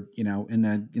 second, third,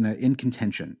 in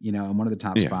contention, in one of the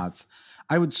top spots,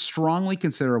 I would strongly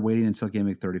consider waiting until game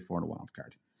week 34 in a wild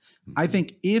card. Mm-hmm. I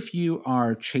think if you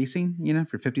are chasing,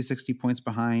 if you're 50, 60 points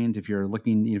behind, if you're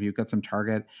looking, if you've got some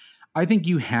target, I think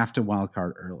you have to wild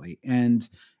card early. And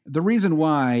the reason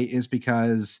why is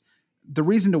because the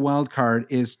reason to wild card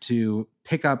is to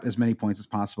pick up as many points as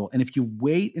possible. And if you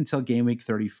wait until game week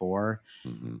 34,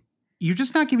 you're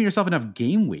just not giving yourself enough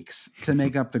game weeks to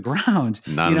make up the ground.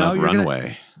 Not enough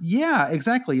runway. Yeah,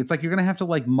 exactly. It's like you're going to have to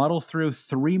like muddle through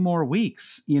 3 more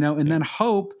weeks, and then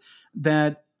hope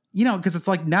that, because it's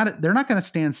like they're not going to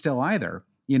stand still either.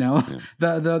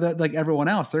 The like everyone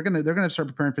else, they're gonna start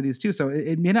preparing for these too. So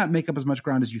it may not make up as much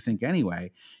ground as you think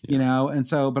anyway. And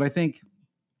so, but I think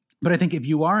if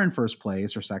you are in first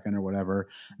place or second or whatever,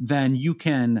 then you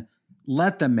can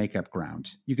let them make up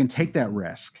ground. You can take that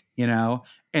risk,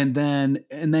 and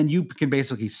then you can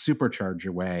basically supercharge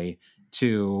your way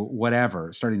to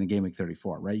whatever starting in game week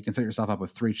 34, right? You can set yourself up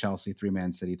with 3 Chelsea, 3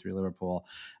 Man City, 3 Liverpool,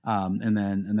 and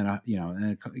then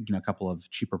a couple of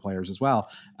cheaper players as well.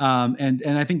 And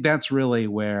I think that's really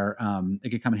where it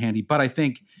could come in handy. But I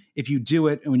think if you do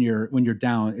it when you're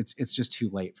down, it's just too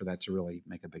late for that to really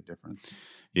make a big difference.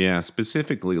 Yeah,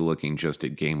 specifically looking just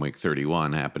at game week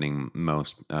 31 happening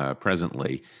most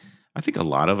presently, I think a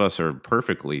lot of us are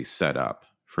perfectly set up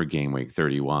for game week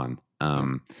 31.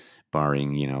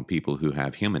 Barring, people who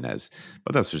have Jimenez,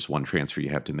 but that's just one transfer you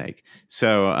have to make.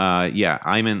 So,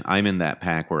 I'm in that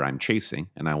pack where I'm chasing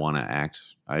and I want to act.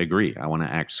 I agree. I want to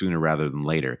act sooner rather than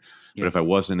later. Yeah. But if I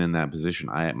wasn't in that position,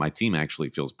 my team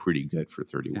actually feels pretty good for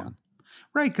 31. Yeah.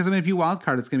 Right. Because if you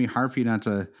wildcard, it's going to be hard for you not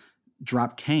to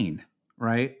drop Kane,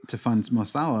 right, to fund Mo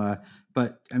Salah.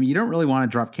 But you don't really want to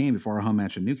drop Kane before a home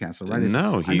match in Newcastle, right?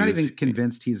 No, I'm not even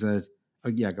convinced he's a. Oh,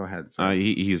 yeah, go ahead.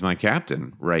 He's my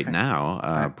captain right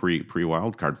now, pre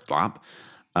wildcard flop.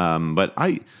 But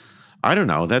I don't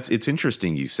know. It's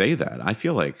interesting you say that. I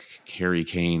feel like Harry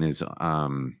Kane is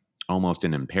almost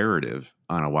an imperative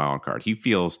on a wildcard. He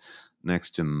feels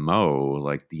next to Mo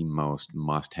like the most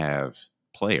must-have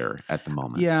player at the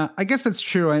moment. Yeah, I guess that's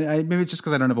true. I maybe it's just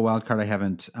because I don't have a wild card I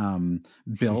haven't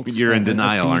built. You're in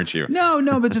denial, aren't you?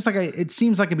 No, but just like it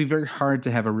seems like it'd be very hard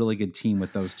to have a really good team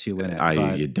with those two in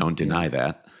it. You don't deny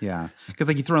that. Yeah, because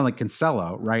like you throw in like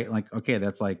Cancelo, right? Like, okay,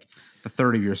 that's like the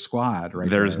third of your squad, right?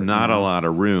 There's not a lot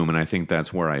of room, and I think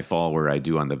that's where I fall where I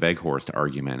do on the Weghorst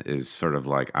argument is sort of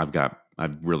like I've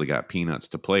really got peanuts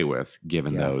to play with,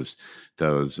 given those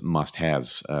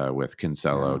must-haves with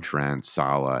Cancelo, Trent,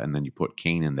 Salah, and then you put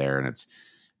Kane in there, and it's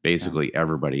basically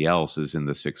everybody else is in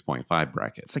the 6.5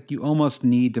 bracket. It's like you almost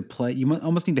need to play. You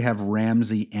almost need to have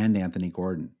Ramsey and Anthony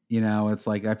Gordon. It's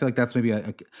like I feel like that's maybe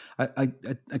a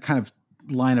kind of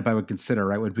lineup I would consider.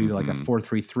 Right, would be like a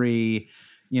 4-3-3,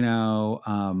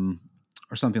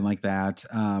 or something like that,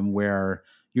 where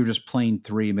you're just playing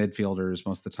 3 midfielders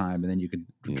most of the time, and then you could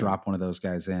drop one of those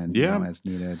guys in as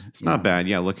needed. It's not bad.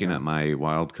 Yeah, looking at my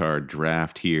wild card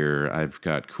draft here, I've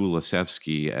got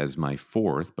Kulusevski as my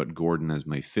 4th, but Gordon as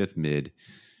my 5th mid.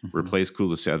 Replace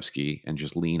Kulusevski and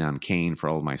just lean on Kane for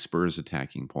all of my Spurs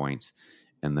attacking points,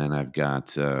 and then I've got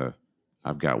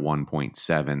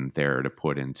 1.7 there to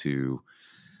put into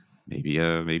maybe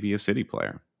a City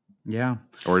player. Yeah,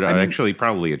 or actually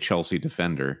probably a Chelsea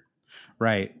defender.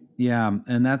 Right. Yeah,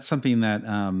 and that's something that,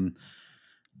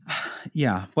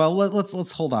 Well,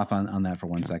 let's hold off on that for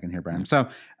one second here, Bram. So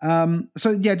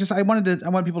just I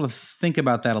want people to think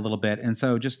about that a little bit, and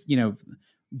so just do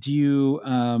you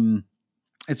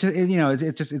it's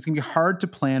just, it's gonna be hard to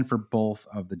plan for both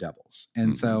of the doubles,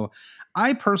 and so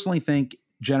I personally think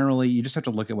generally you just have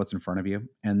to look at what's in front of you,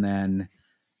 and then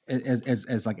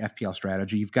as like FPL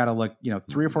strategy, you've got to look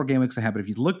 3 or 4 game weeks ahead. But if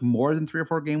you look more than 3 or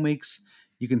 4 game weeks,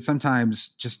 you can sometimes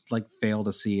just like fail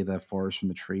to see the forest from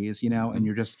the trees, and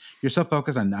you're so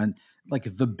focused on like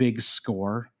the big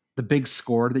score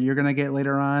that you're going to get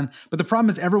later on. But the problem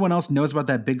is everyone else knows about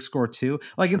that big score too.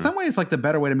 Like in some ways, like the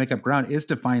better way to make up ground is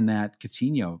to find that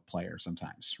Coutinho player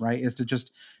sometimes, right? Is to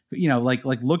just, like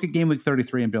look at game week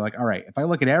 33 and be like, all right, if I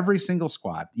look at every single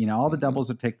squad, all the doubles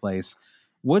that take place,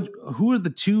 who are the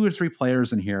 2 or 3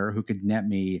 players in here who could net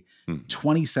me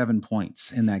 27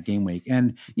 points in that game week?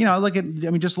 And,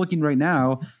 just looking right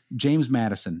now, James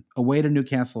Maddison, away to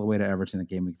Newcastle, away to Everton at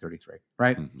game week 33,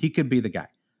 right? He could be the guy.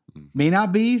 May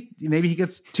not be. Maybe he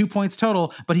gets 2 points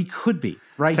total, but he could be,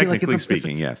 right? Technically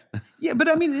speaking, yes. Yeah, but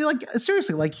I mean, like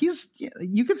seriously, like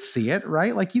you could see it,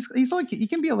 right? Like he's like he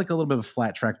can be like a little bit of a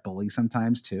flat track bully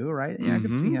sometimes too, right? Yeah, I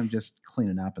could see him just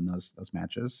cleaning up in those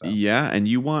matches. So. Yeah, and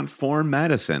you want form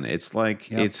medicine. It's like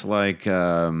you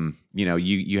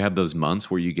have those months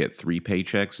where you get 3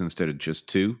 paychecks instead of just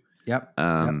 2. Yep.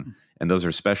 And those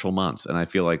are special months, and I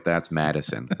feel like that's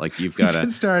Madison. Like you've got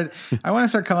to I want to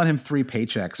start calling him 3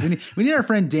 paychecks. We need our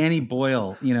friend Danny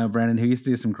Boyle, Brennan, who used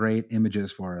to do some great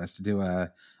images for us, to do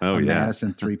a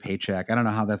Madison 3 paycheck. I don't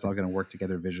know how that's all going to work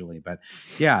together visually, but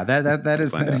yeah, that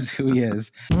is who he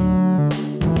is.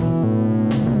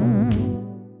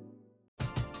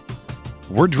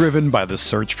 We're driven by the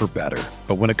search for better,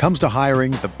 but when it comes to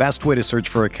hiring, the best way to search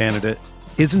for a candidate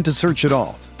isn't to search at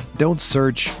all. Don't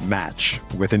search, match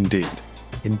with Indeed.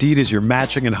 Indeed is your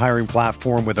matching and hiring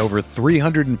platform with over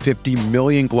 350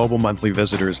 million global monthly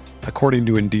visitors, according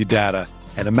to Indeed data,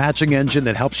 and a matching engine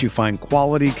that helps you find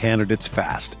quality candidates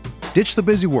fast. Ditch the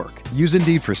busy work. Use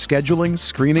Indeed for scheduling,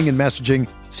 screening, and messaging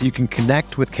so you can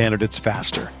connect with candidates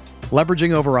faster.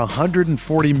 Leveraging over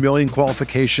 140 million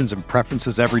qualifications and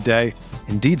preferences every day,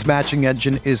 Indeed's matching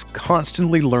engine is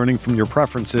constantly learning from your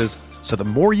preferences, so the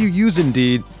more you use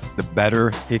Indeed, the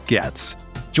better it gets.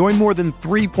 Join more than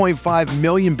 3.5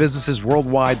 million businesses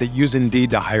worldwide that use Indeed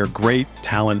to hire great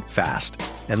talent fast.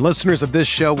 And listeners of this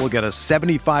show will get a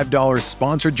 $75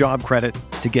 sponsored job credit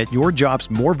to get your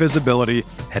jobs more visibility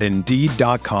at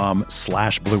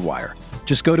Indeed.com/Blue Wire.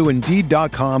 Just go to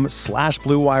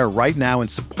Indeed.com/Blue Wire right now and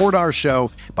support our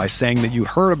show by saying that you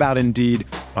heard about Indeed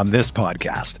on this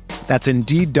podcast. That's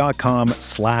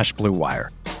Indeed.com/Blue Wire.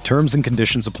 Terms and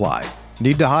conditions apply.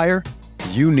 Need to hire?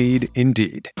 You need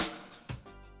Indeed.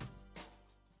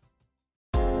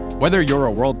 Whether you're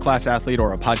a world-class athlete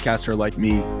or a podcaster like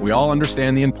me, we all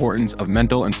understand the importance of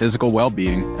mental and physical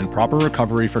well-being and proper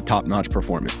recovery for top-notch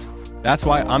performance. That's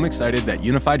why I'm excited that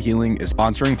Unified Healing is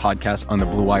sponsoring podcasts on the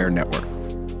Blue Wire Network.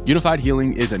 Unified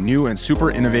Healing is a new and super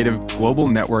innovative global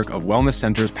network of wellness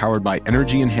centers powered by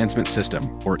Energy Enhancement System,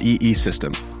 or EE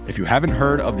System. If you haven't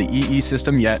heard of the EE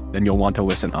System yet, then you'll want to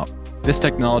listen up. This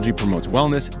technology promotes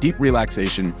wellness, deep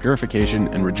relaxation, purification,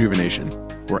 and rejuvenation.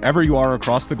 Wherever you are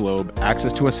across the globe,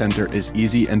 access to a center is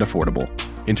easy and affordable.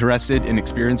 Interested in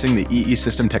experiencing the EE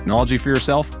System technology for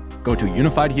yourself? Go to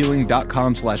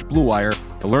unifiedhealing.com/Blue Wire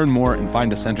to learn more and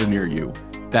find a center near you.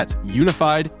 That's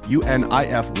unified,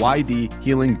 UNIFYD,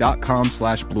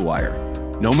 healing.com/Blue Wire.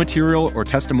 No material or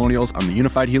testimonials on the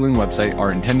Unified Healing website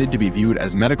are intended to be viewed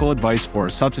as medical advice or a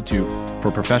substitute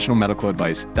for professional medical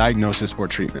advice, diagnosis, or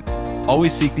treatment.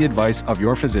 Always seek the advice of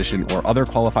your physician or other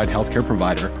qualified healthcare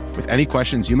provider with any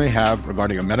questions you may have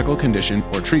regarding a medical condition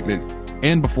or treatment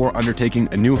and before undertaking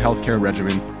a new healthcare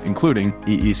regimen, including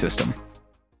EE System.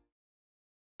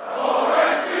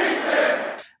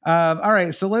 All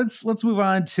right, so let's move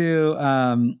on to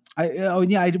I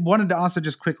wanted to also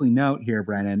just quickly note here,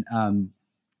 Brandon.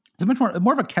 It's much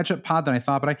more of a catch-up pod than I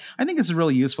thought, but I think this is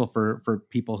really useful for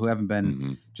people who haven't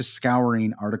been just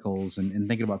scouring articles and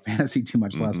thinking about fantasy too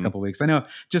much the last couple of weeks. I know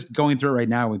just going through it right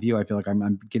now with you, I feel like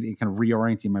I'm getting kind of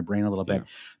reorienting my brain a little bit.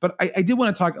 But I did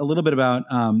want to talk a little bit about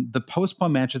the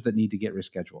postponed matches that need to get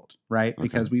rescheduled, right? Okay.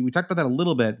 Because we talked about that a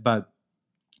little bit, but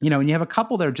when you have a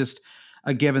couple that are just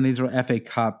a given, these are FA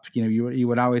Cup, you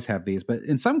would always have these, but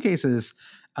in some cases,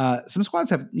 some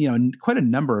squads have, quite a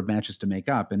number of matches to make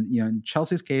up. And, in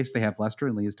Chelsea's case, they have Leicester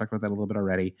and Leeds. Talked about that a little bit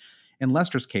already. In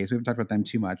Leicester's case, we haven't talked about them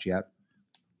too much yet.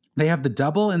 They have the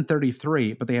double in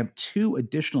 33, but they have 2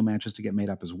 additional matches to get made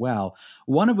up as well.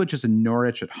 One of which is a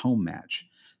Norwich at home match.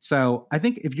 So I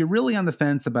think if you're really on the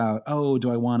fence about,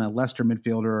 do I want a Leicester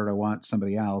midfielder or do I want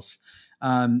somebody else?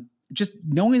 Just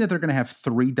knowing that they're going to have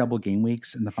 3 double game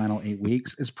weeks in the final 8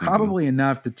 weeks is probably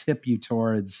enough to tip you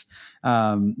towards,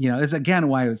 it's again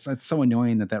why it's so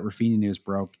annoying that Rafinha news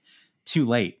broke too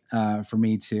late for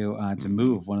me to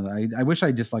move one of the. I wish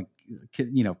I just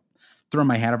throw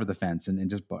my hat over the fence and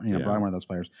just brought one of those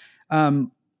players.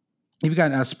 You've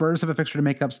got Spurs have a fixture to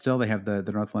make up still. They have the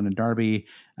North London Derby.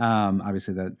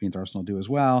 Obviously, that means Arsenal do as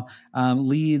well.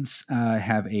 Leeds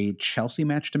have a Chelsea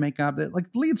match to make up. Like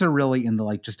Leeds are really in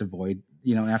the just avoid.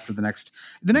 After the next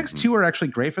two are actually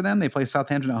great for them. They play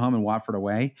Southampton at home and Watford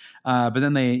away. But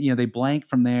then they blank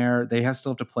from there. They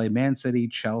still have to play Man City,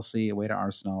 Chelsea away to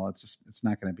Arsenal. It's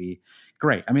not going to be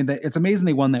great. I mean, it's amazing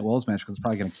they won that Wolves match because it's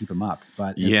probably going to keep them up.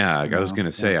 But I was going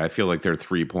to say, I feel like they're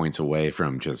 3 points away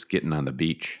from just getting on the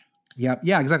beach. Yep.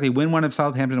 Yeah, exactly. Win one of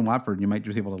Southampton and Watford, and you might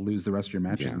just be able to lose the rest of your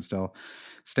matches and still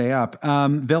stay up.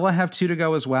 Villa have 2 to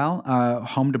go as well.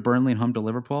 Home to Burnley and home to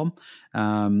Liverpool.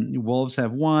 Wolves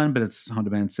have 1, but it's home to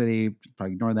Man City.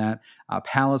 Probably ignore that.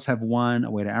 Palace have 1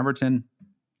 away to Everton.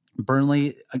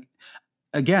 Burnley,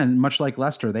 again, much like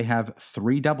Leicester, they have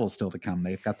 3 doubles still to come.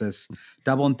 They've got this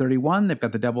double in 31. They've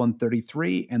got the double in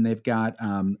 33, and they've got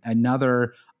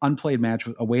another unplayed match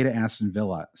away to Aston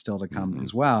Villa still to come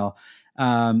as well.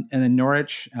 And then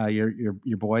Norwich,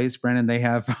 your boys, Brennan, they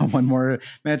have 1 more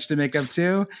match to make up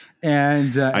too.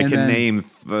 And I can name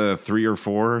 3 or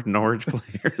 4 Norwich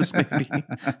players, maybe.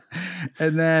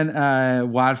 And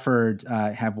then Watford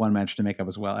have 1 match to make up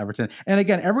as well. Everton. And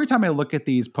again, every time I look at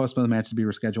these postponed matches to be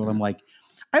rescheduled, I'm like,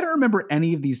 I don't remember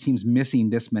any of these teams missing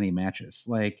this many matches.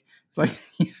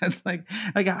 It's like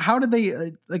how did they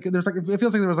it feels like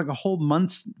there was a whole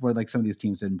month where some of these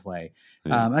teams didn't play.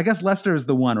 Yeah. I guess Leicester is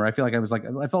the one where I felt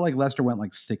like Leicester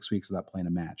went 6 weeks without playing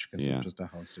a match because it was just a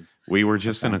host of. We were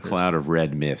just in a cloud of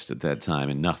red mist at that time,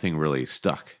 and nothing really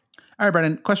stuck. All right,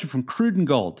 Brennan, question from Cruden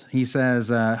Gold. He says,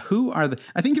 who are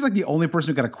I think he's the only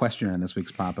person who got a question in this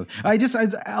week's pop. There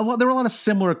were a lot of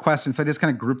similar questions, so I just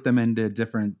kind of grouped them into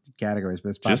different categories for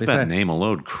this pop. Just that name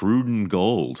alone, Cruden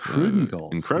Gold. Cruden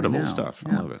Gold. Incredible stuff.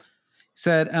 I love it. He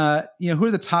said, who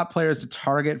are the top players to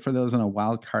target for those on a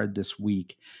wild card this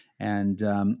week? And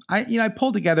I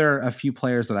pulled together a few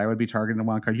players that I would be targeting a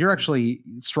wild card. You're actually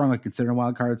strongly considering a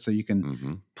wild card, so you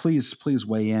can please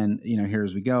weigh in, here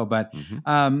as we go. But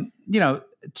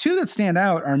 2 that stand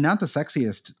out are not the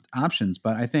sexiest options,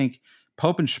 but I think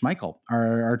Pope and Schmeichel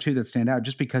are 2 that stand out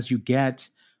just because you get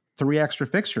 3 extra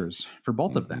fixtures for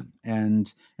both of them.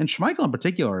 And Schmeichel in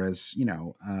particular is,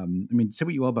 say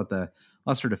what you will about the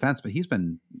Leicester defense, but he's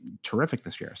been terrific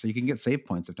this year. So you can get save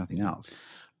points if nothing else.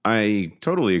 I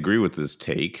totally agree with this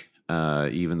take,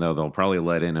 even though they'll probably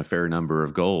let in a fair number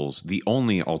of goals. The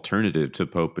only alternative to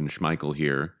Pope and Schmeichel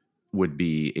here would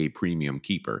be a premium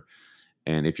keeper.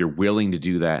 And if you're willing to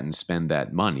do that and spend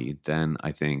that money, then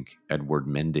I think Edward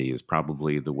Mendy is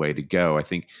probably the way to go. I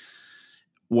think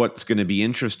what's going to be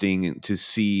interesting to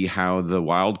see how the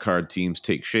wildcard teams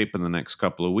take shape in the next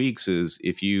couple of weeks is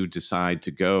if you decide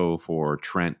to go for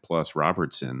Trent plus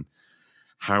Robertson,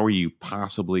 how are you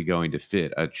possibly going to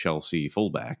fit a Chelsea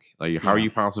fullback? How are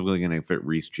you possibly going to fit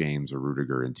Reece James or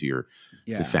Rudiger into your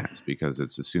defense? Because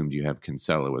it's assumed you have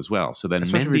Cancelo as well. So then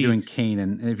especially if you're doing Kane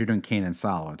and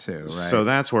Salah too, right? So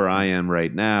that's where I am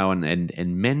right now. And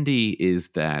Mendy is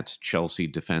that Chelsea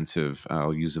defensive,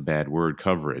 I'll use a bad word,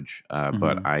 coverage.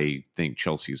 But I think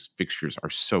Chelsea's fixtures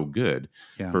are so good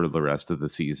for the rest of the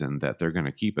season that they're going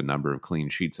to keep a number of clean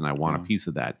sheets, and I want a piece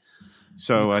of that.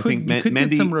 So I think Mendy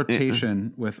get some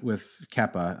rotation with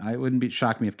Kepa. I wouldn't be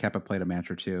shocked me if Kepa played a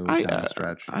match or 2 down the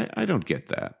stretch. I don't get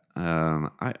that.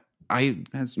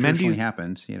 Has traditionally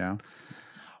happened,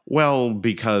 Well,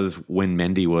 because when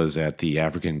Mendy was at the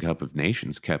African Cup of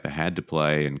Nations, Kepa had to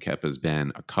play, and Kepa's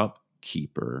been a cup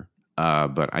keeper.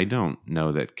 But I don't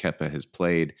know that Kepa has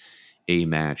played a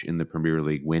match in the Premier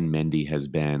League when Mendy has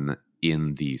been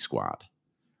in the squad.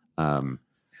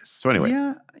 So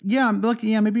anyway,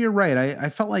 maybe you're right. I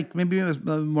felt like maybe it was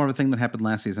more of a thing that happened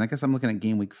last season. I guess I'm looking at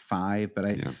game week 5, but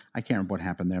I can't remember what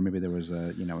happened there. Maybe there was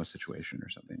a situation or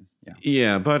something.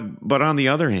 Yeah. But on the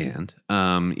other hand,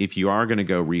 if you are going to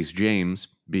go Reece James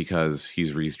because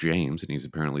he's Reece James and he's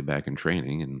apparently back in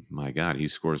training, and my God, he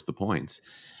scores the points.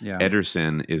 Yeah.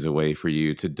 Ederson is a way for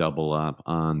you to double up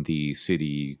on the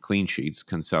City clean sheets,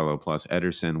 Cancelo plus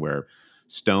Ederson, where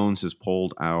Stones is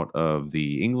pulled out of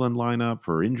the England lineup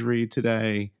for injury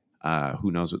today. Who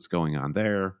knows what's going on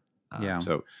there?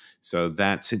 So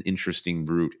that's an interesting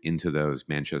route into those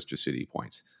Manchester City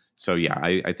points. So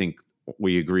I think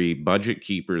we agree. Budget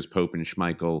keepers, Pope and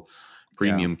Schmeichel,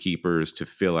 premium keepers to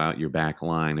fill out your back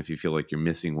line. If you feel like you're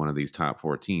missing one of these top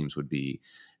 4 teams, would be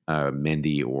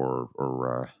Mendy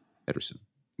or Ederson.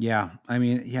 Yeah, I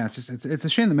mean, it's a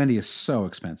shame that Mendy is so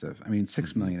expensive. I mean,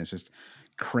 $6 million is just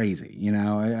crazy.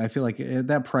 I feel like at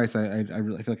that price, I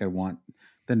really feel like I want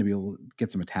them to be able to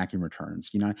get some attacking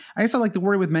returns. I guess the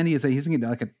worry with Mendy is that he's going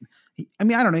to get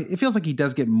I don't know. It feels like he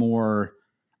does get more.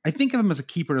 I think of him as a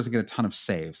keeper, doesn't get a ton of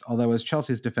saves. Although as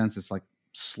Chelsea's defense is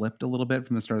slipped a little bit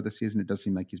from the start of the season. It does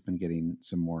seem like he's been getting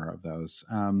some more of those.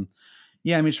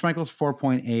 Yeah, I mean, Schmeichel's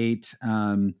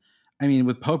 4.8. I mean,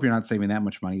 with Pope, you're not saving that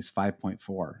much money. He's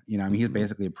 5.4. You know, I mean, he's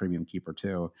basically a premium keeper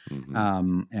too.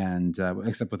 And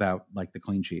except without like the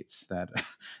clean sheets that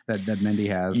Mendy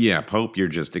has. Yeah, Pope, you're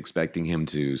just expecting him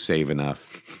to save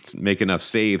enough, make enough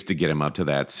saves to get him up to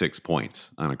that 6 points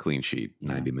on a clean sheet,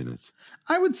 90 minutes.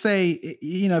 I would say,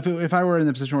 you know, if I were in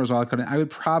the position where I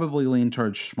would probably lean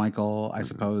towards Schmeichel, I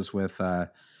suppose, with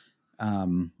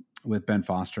Ben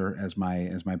Foster as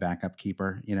my backup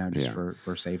keeper, you know, just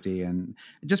for safety, and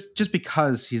just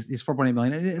because he's 4.8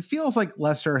 million. And it feels like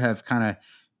Leicester have kind of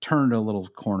turned a little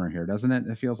corner here, doesn't it?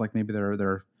 It feels like maybe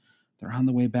they're on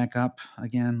the way back up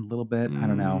again a little bit. I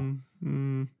don't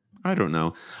know. I don't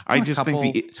know. I just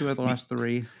think two of the last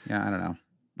three. Yeah, I don't know.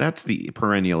 That's the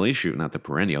perennial issue, not the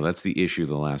perennial. That's the issue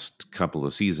the last couple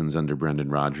of seasons under Brendan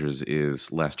Rodgers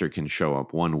is Leicester can show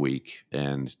up one week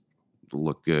and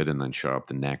look good and then show up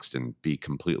the next and be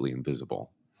completely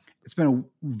invisible. It's been a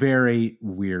very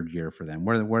weird year for them.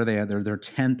 Where are they at? They're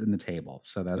 10th in the table.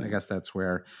 So that I guess that's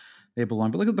where they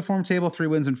belong. But look at the form table, 3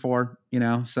 wins and 4, you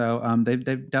know. So they've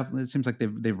definitely, it seems like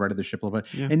they've righted the ship a little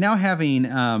bit. Yeah. And now having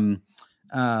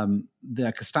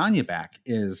the Castagna back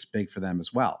is big for them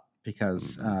as well.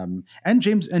 Because and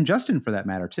James and Justin for that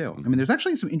matter too. I mean, there's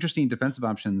actually some interesting defensive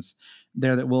options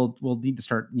there that we'll need to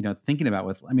start thinking about.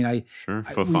 With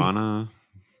Fofana.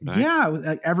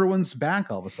 Everyone's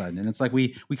back all of a sudden, and it's like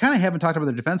we kind of haven't talked about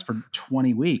their defense for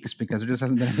 20 weeks because there just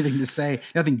hasn't been anything to say,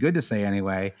 nothing good to say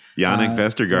anyway. Yannick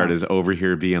Vestergaard is over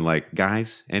here being like,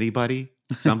 guys, anybody,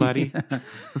 somebody.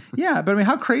 Yeah, but I mean,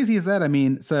 how crazy is that? I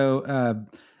mean, so.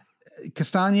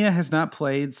 Castagna has not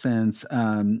played since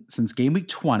game week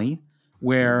 20,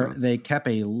 where they kept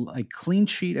a clean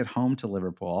sheet at home to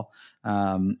Liverpool,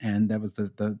 and that was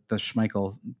the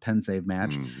Schmeichel pen save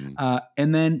match.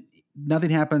 And then nothing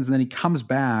happens, and then he comes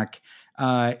back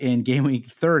in game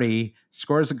week 30,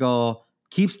 scores a goal,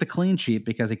 keeps the clean sheet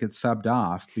because he gets subbed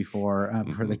off before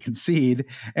they concede.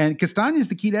 And Castagna is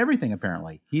the key to everything.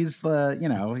 Apparently, he's he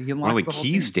unlocks the whole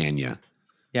team. Keystania.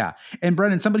 Yeah. And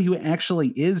Brendan, somebody who actually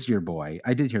is your boy,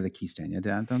 I did hear the Keystania.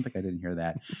 I don't think I didn't hear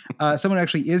that. Someone who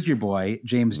actually is your boy,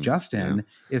 James Justin,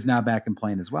 is now back and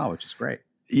playing as well, which is great.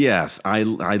 Yes, I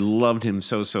loved him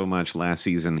so much last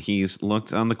season. He's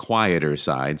looked on the quieter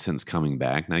side since coming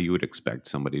back. Now you would expect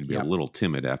somebody to be a little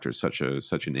timid after such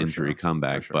an injury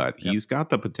comeback, but he's got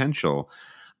the potential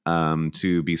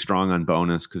to be strong on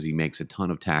bonus because he makes a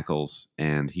ton of tackles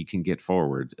and he can get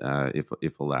forward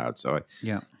if allowed. So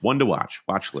one to watch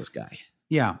list guy.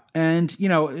 Yeah. And,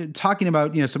 talking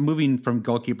about, so moving from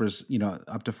goalkeepers,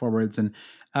 up to forwards and,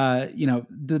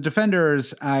 the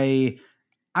defenders, I'm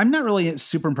not really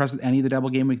super impressed with any of the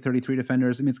double game week 33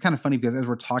 defenders. I mean, it's kind of funny because as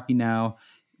we're talking now,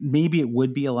 maybe it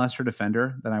would be a Leicester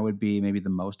defender that I would be maybe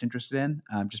the most interested in,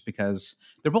 just because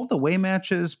they're both away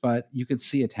matches, but you could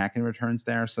see attacking returns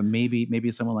there. So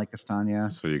maybe someone like Castagna.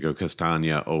 So you go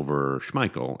Castagna over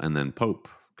Schmeichel, and then Pope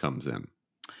comes in.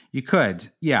 You could,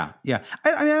 yeah.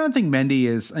 I don't think Mendy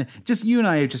is just you and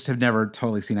I just have never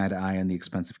totally seen eye to eye on the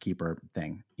expensive keeper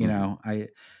thing.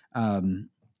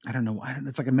 I don't know.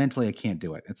 It's like mentally I can't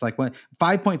do it. It's like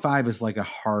 5.5 is like a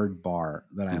hard bar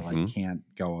that I can't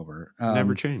go over.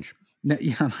 Never change.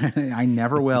 Yeah, I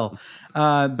never will.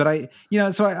 But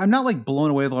so I'm not like blown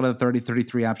away with a lot of the 30,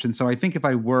 33 options. So I think if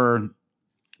I were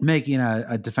making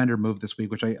a defender move this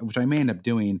week, which I may end up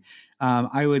doing,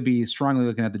 I would be strongly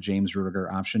looking at the James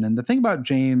Rudiger option. And the thing about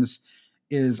James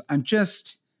is I'm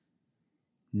just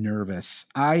nervous.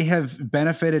 I have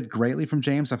benefited greatly from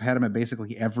James. I've had him at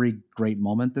basically every great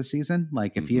moment this season.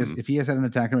 Like if he has had an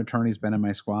attack and return, he's been in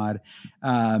my squad.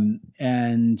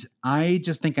 And I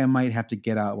just think I might have to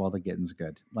get out while the getting's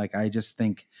good. Like I just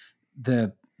think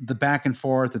the back and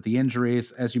forth of the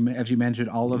injuries, as you mentioned,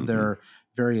 all of their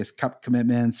various cup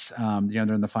commitments. They're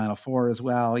in the Final Four as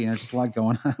well. Just a lot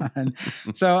going on.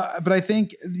 So, but I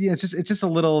think it's just a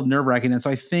little nerve wracking. And so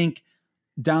I think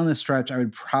down the stretch, I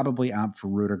would probably opt for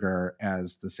Rudiger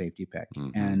as the safety pick.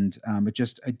 And I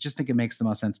just think it makes the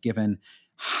most sense given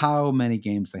how many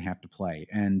games they have to play.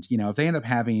 And, if they end up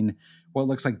having what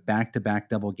looks like back-to-back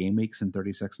double game weeks in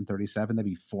 36 and 37, that'd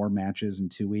be 4 matches in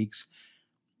 2 weeks.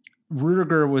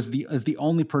 Rudiger is the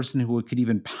only person who could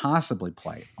even possibly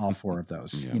play all 4 of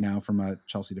those, from a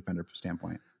Chelsea defender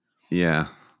standpoint. Yeah.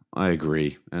 I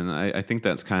agree, and I think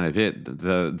that's kind of it.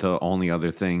 The only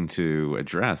other thing to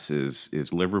address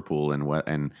is Liverpool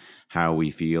and how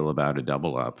we feel about a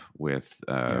double up with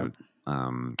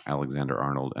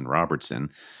Alexander-Arnold and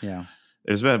Robertson. Yeah,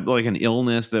 there's been like an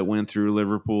illness that went through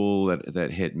Liverpool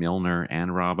that hit Milner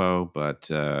and Robbo, but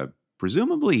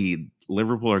presumably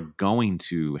Liverpool are going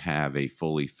to have a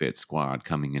fully fit squad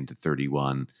coming into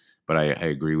 31. But I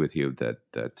agree with you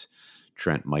that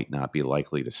Trent might not be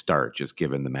likely to start, just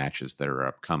given the matches that are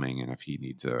upcoming, and if he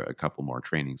needs a couple more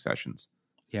training sessions.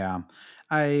 Yeah,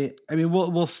 I mean,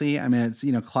 we'll see. I mean, it's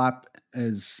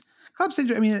Klopp's.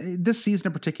 I mean, this season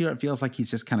in particular, it feels like he's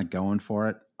just kind of going for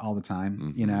it all the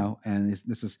time, And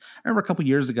this is. I remember a couple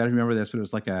years ago. I don't remember this, but it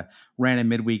was like a random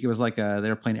midweek. It was like they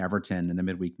were playing Everton in a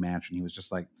midweek match, and he was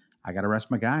just like, I got to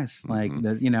rest my guys. Like, and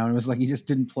it was like he just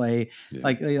didn't play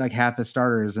like half the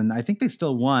starters. And I think they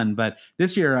still won. But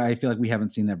this year, I feel like we haven't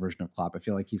seen that version of Klopp. I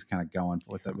feel like he's kind of going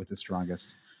with the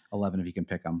strongest 11 if you can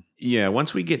pick them. Yeah,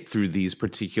 once we get through these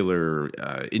particular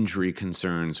injury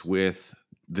concerns with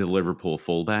the Liverpool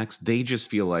fullbacks, they just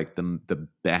feel like the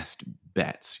best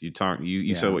bets.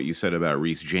 You saw what you said about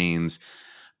Reece James.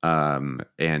 And,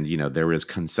 there is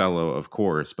Cancelo, of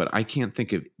course. But I can't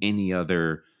think of any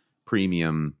other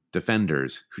premium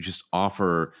defenders who just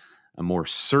offer a more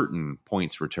certain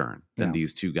points return than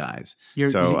these two guys.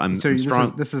 I'm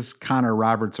strong. This is Connor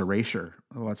Roberts erasure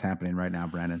of what's happening right now,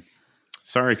 Brandon.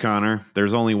 Sorry, Connor.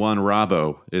 There's only one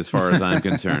Robbo as far as I'm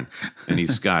concerned, and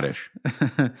he's Scottish.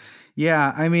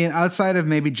 Yeah, I mean, outside of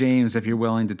maybe James, if you're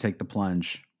willing to take the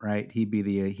plunge, right? He'd be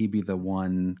the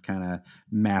one kind of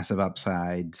massive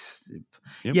upside.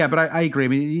 Yep. Yeah, but I agree. I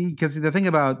mean, because the thing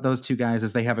about those two guys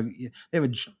is they have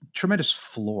a tremendous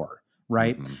floor,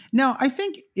 right? Mm-hmm. Now, I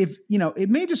think if it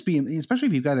may just be, especially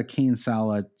if you've got a Kane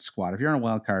Salah squad, if you're on a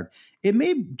wild card, it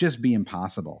may just be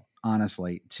impossible,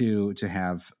 honestly, to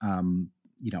have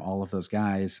all of those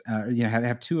guys,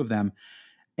 have two of them.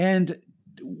 And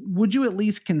would you at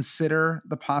least consider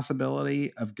the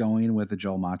possibility of going with a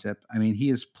Joel Matip? I mean, he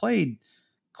has played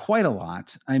quite a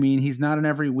lot. I mean, he's not an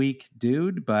every week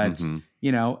dude, but I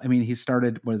mean, he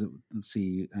started, let's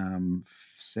see,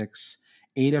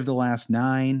 8 of the last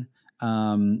 9.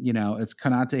 It's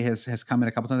Konate has come in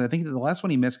a couple times. I think the last one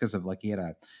he missed because of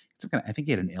I think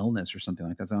he had an illness or something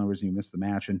like that. That's the only reason he missed the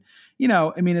match. And,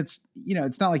 I mean, it's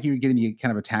not like you're getting the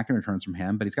kind of attacking returns from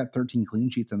him, but he's got 13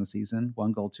 clean sheets on the season,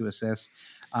 1 goal, 2 assists.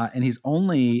 And he's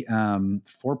only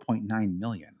 4.9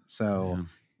 million. So,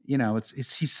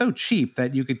 he's so cheap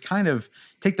that you could kind of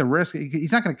take the risk.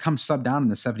 He's not going to come sub down in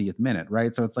the 70th minute,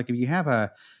 right? So it's like if you have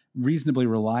a reasonably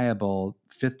reliable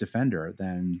fifth defender,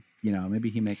 then maybe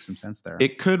he makes some sense there.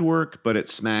 It could work, but it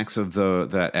smacks of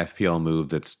that FPL move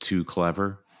that's too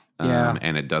clever.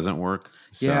 And it doesn't work.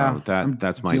 So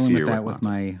that's my fear with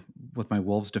my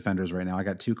Wolves defenders right now. I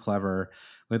got too clever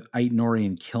with Ait-Nouri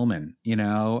and Kilman,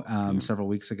 several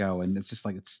weeks ago, and it's just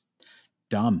like it's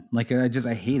dumb. Like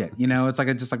I hate it.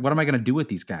 It's like what am I going to do with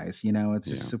these guys? It's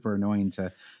just super annoying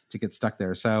to get stuck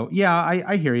there. So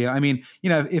I hear you. I mean,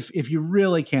 if you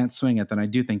really can't swing it, then I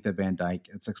do think that Van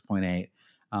Dijk at 6.8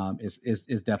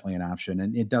 is definitely an option,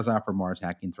 and it does offer more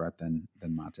attacking threat than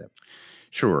Matip.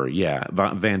 Sure, yeah.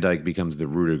 Van Dijk becomes the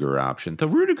Rudiger option. The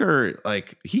Rudiger,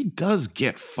 he does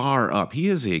get far up. He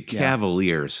is a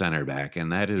cavalier center back,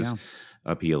 and that is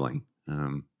appealing.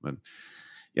 But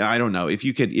I don't know if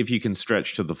you can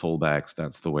stretch to the fullbacks.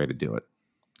 That's the way to do it.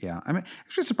 Yeah, I'm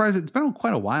actually surprised. It's been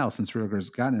quite a while since Rudiger's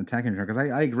gotten an attacking return because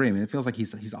I agree. I mean, it feels like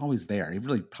he's always there. He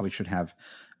really probably should have.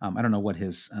 I don't know what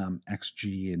his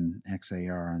XG and XA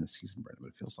are on the season, but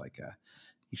it feels like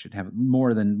he should have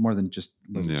more than just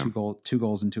 2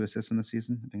 goals and 2 assists in the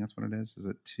season. I think that's what it is. Is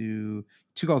it 2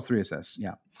 goals, 3 assists?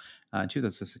 Yeah, 2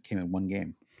 assists came in 1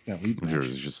 game. That Leeds match.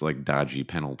 It's just like dodgy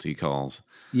penalty calls.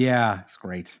 Yeah, it's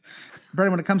great.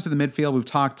 Brandon, when it comes to the midfield, we've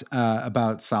talked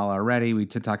about Salah already. We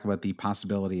did talk about the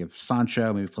possibility of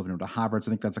Sancho, maybe flipping him to Havertz.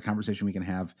 I think that's a conversation we can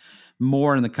have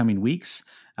more in the coming weeks.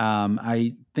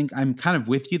 I think I'm kind of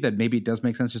with you that maybe it does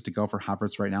make sense just to go for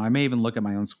Havertz right now. I may even look at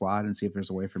my own squad and see if there's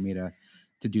a way for me to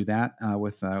do that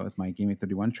with my Game Week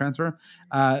 31 transfer.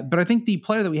 But I think the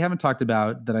player that we haven't talked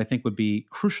about that I think would be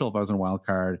crucial if I was on a wild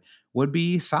card would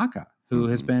be Saka, who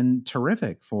has been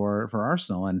terrific for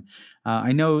Arsenal. And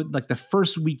I know like the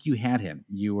first week you had him,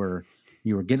 you were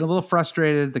getting a little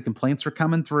frustrated. The complaints were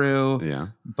coming through. Yeah.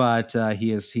 But he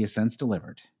has since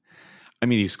delivered. I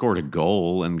mean, he scored a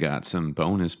goal and got some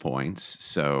bonus points.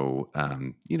 So,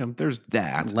 there's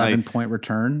that. 11-point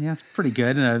return. Yeah, it's pretty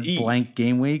good in a blank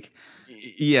game week.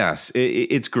 Yes,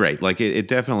 it's great. Like it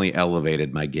definitely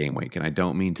elevated my game week, and I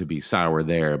don't mean to be sour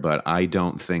there, but I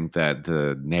don't think that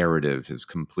the narrative has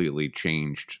completely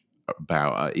changed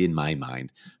about in my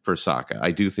mind for Saka.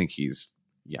 I do think he's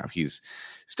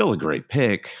still a great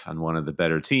pick on one of the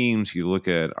better teams. You look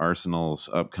at Arsenal's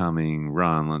upcoming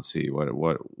run. Let's see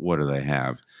what do they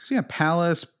have? So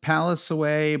Palace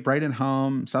away, Brighton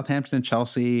home, Southampton and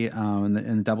Chelsea in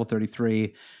the double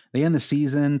 33. They end the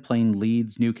season playing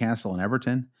Leeds, Newcastle, and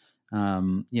Everton.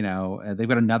 They've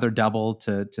got another double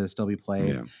to still be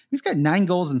played. Yeah. He's got 9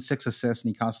 goals and 6 assists,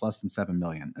 and he costs less than $7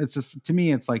 million. It's just, to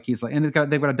me, it's like he's like, and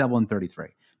they've got a double in 33.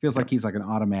 Feels like he's like an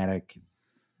automatic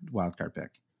wild card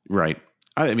pick. Right.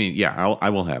 I mean, yeah, I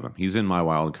will have him. He's in my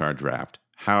wild card draft.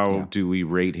 How do we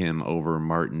rate him over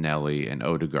Martinelli and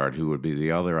Odegaard, who would be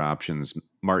the other options?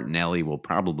 Martinelli will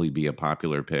probably be a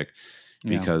popular pick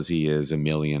because he is $1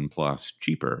 million plus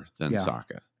cheaper than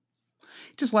Saka.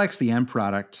 Just lacks the end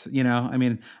product, I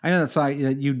mean, I know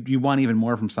that you want even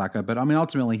more from Saka, but I mean,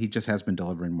 ultimately he just has been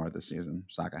delivering more this season.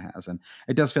 Saka has, and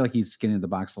it does feel like he's getting into the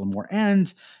box a little more.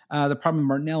 And the problem with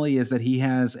Martinelli is that he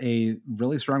has a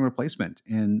really strong replacement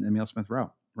in Emile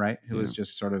Smith-Rowe, right? Who is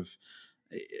just sort of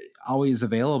always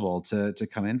available to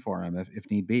come in for him if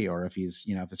need be, or if he's,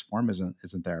 if his form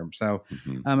isn't there. So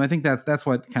I think that's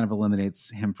what kind of eliminates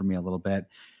him for me a little bit.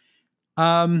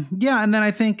 And then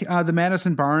I think the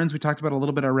Maddison Barnes we talked about a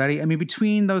little bit already. I mean,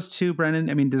 between those two, Brendan,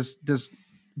 I mean, does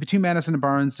between Maddison and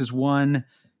Barnes, does one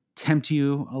tempt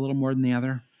you a little more than the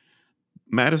other?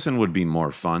 Maddison would be more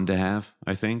fun to have,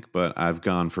 I think, but I've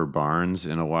gone for Barnes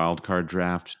in a wild card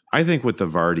draft. I think with the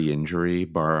Vardy injury,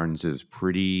 Barnes is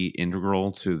pretty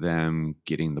integral to them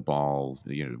getting the ball,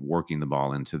 working the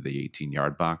ball into the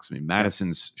 18-yard box. I mean,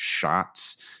 Maddison's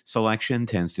shots selection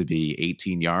tends to be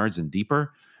 18 yards and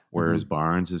deeper, whereas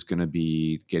Barnes is going to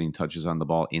be getting touches on the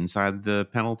ball inside the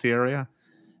penalty area.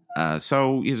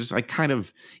 So I kind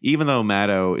of, even though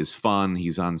Maddo is fun,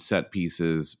 he's on set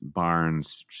pieces,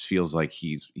 Barnes feels like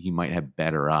he might have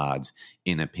better odds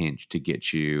in a pinch to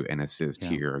get you an assist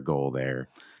here, a goal there.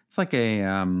 It's like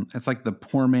it's like the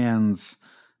poor man's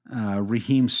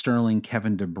Raheem Sterling,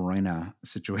 Kevin De Bruyne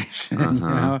situation.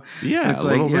 Yeah, it's a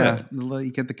like little bit.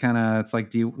 You get the kind of, it's like,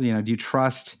 do you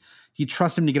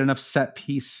trust him to get enough set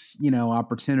piece,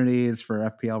 opportunities for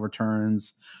FPL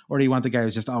returns? Or do you want the guy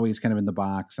who's just always kind of in the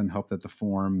box and hope that the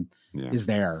form is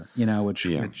there, which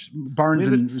Barnes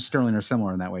and Sterling are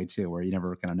similar in that way too, where you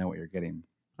never kind of know what you're getting.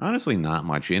 Honestly, not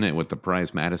much in it with the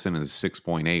price. Madison is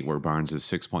 6.8 where Barnes is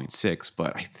 6.6,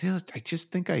 but I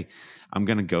just think I'm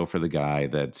going to go for the guy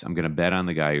I'm going to bet on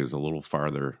the guy who's a little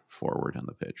farther forward on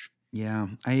the pitch. Yeah.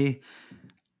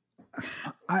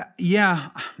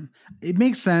 It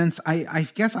makes sense. I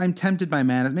guess I'm tempted by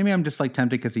Madison. Maybe I'm just like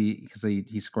tempted because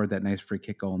he scored that nice free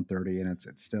kick goal in 30, and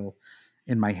it's still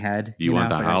in my head. You want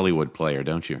the Hollywood player,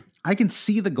 don't you? I can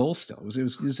see the goal still. It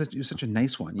was such a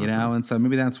nice one, and so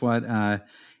maybe that's what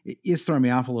is throwing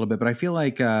me off a little bit. But I feel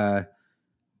like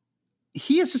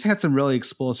he has just had some really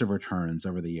explosive returns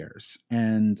over the years,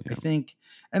 and I think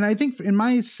in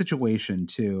my situation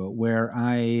too, where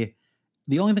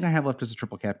the only thing I have left is a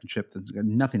triple captainship. That's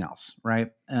nothing else,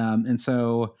 right? And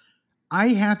so I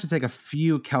have to take a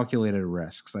few calculated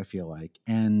risks, I feel like.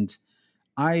 And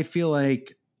I just feel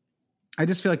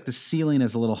like the ceiling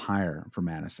is a little higher for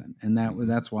Madison. And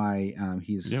that's why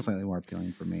he's slightly more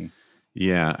appealing for me.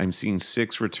 Yeah, I'm seeing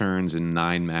 6 returns in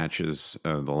 9 matches,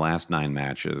 the last 9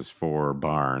 matches for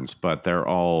Barnes, but they're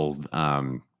all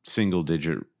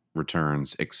single-digit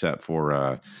returns except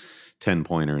for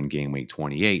 10-pointer in game week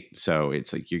 28. So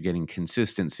it's like you're getting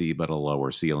consistency, but a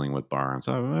lower ceiling with Barnes.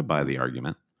 So I buy the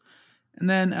argument. And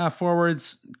then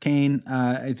forwards, Kane,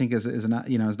 I think is an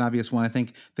obvious one. I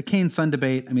think the Kane-Son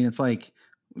debate, I mean, it's like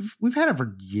we've had it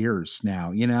for years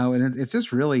now, and it's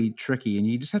just really tricky. And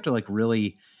you just have to like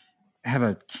really have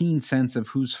a keen sense of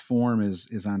whose form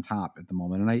is on top at the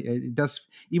moment. And it does,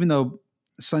 even though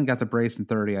Son got the brace in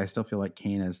 30, I still feel like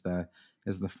Kane is the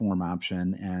form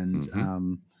option.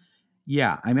 And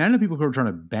I mean, I know people who are trying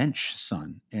to bench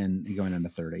Son and going into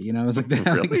 30. It was like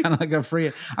really? Kind of like a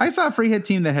free. I saw a free hit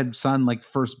team that had Son like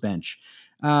first bench.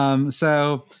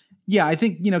 So yeah, I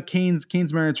think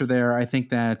Kane's merits are there. I think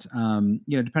that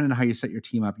depending on how you set your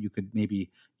team up, you could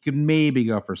maybe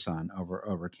go for Son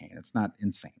over Kane. It's not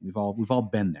insane. We've all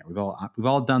been there. We've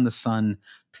all done the Son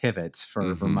pivot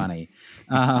for money,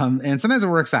 and sometimes it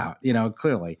works out.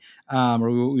 Clearly,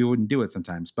 or we wouldn't do it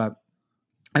sometimes, but.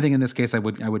 I think in this case, I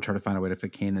would try to find a way to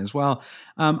fit Kane as well.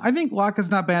 I think Locke is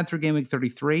not bad through game week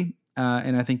 33,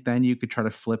 and I think then you could try to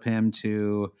flip him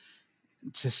to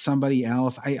somebody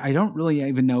else. I don't really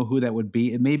even know who that would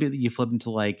be. It may be that you flip him to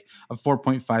like a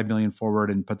 4.5 million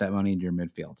forward and put that money into your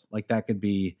midfield. Like that could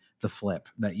be the flip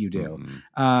that you do.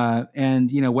 And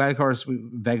Weghorst,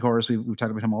 we've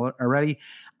talked about him already.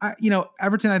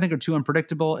 Everton I think are too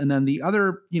unpredictable. And then the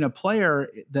other player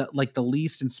that like the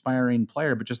least inspiring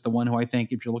player, but just the one who I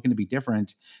think if you're looking to be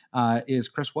different is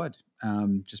Chris Wood.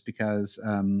 Just because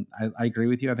I agree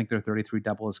with you. I think their 33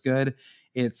 double is good.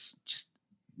 It's just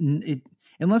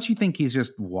unless you think he's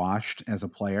just washed as a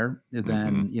player,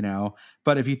 then,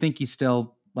 but if you think he's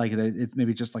still like, it's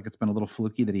maybe just like it's been a little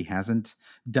fluky that he hasn't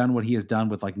done what he has done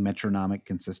with like metronomic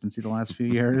consistency the last few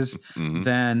years,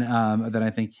 then I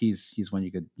think he's one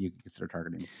you could consider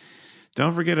targeting.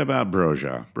 Don't forget about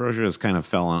Broja. Broja has kind of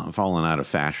fallen out of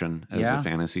fashion as a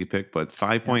fantasy pick, but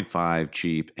 5.5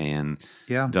 cheap and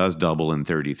does double in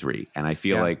 33. And I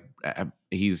feel like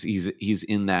he's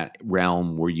in that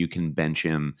realm where you can bench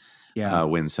him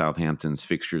when Southampton's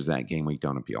fixtures that game week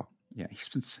don't appeal. Yeah,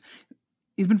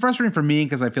 he's been frustrating for me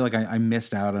because I feel like I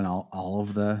missed out on all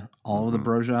of the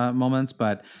Broja moments,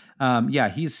 but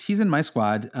he's in my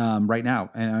squad right now,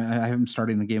 and I have him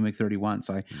starting in game week 31.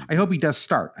 So I hope he does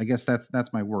start. I guess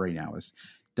that's my worry now is,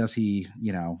 does he,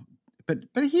 but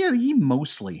he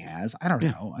mostly has. I don't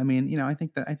know. I mean, I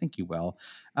think he will.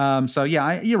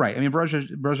 You're right. I mean,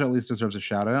 Broja at least deserves a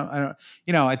shout. I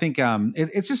don't. I think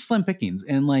it's just slim pickings,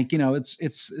 and like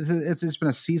it's been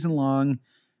a season long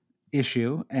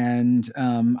issue, and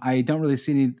I don't really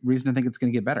see any reason to think it's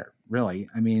going to get better, really.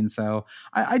 I mean, so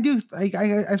I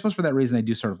suppose for that reason I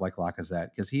do sort of like Lacazette,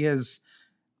 because he is,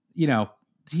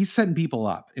 he's setting people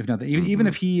up, if nothing. Even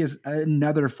if he is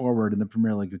another forward in the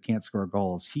Premier League who can't score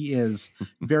goals, he is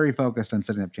very focused on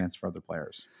setting up chance for other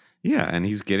players. Yeah, and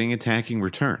he's getting attacking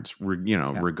returns,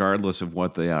 regardless of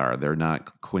what they are. They're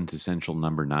not quintessential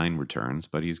number 9 returns,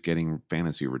 but he's getting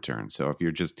fantasy returns. So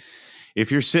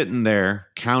if you're sitting there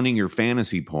counting your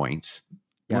fantasy points,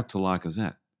 look to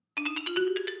Lacazette.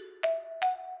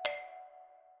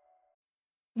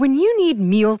 When you need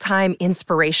mealtime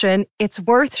inspiration, it's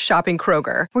worth shopping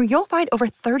Kroger, where you'll find over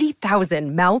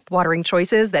 30,000 mouth-watering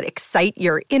choices that excite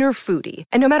your inner foodie.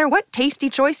 And no matter what tasty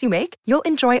choice you make, you'll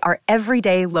enjoy our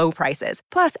everyday low prices,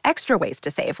 plus extra ways to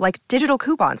save, like digital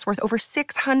coupons worth over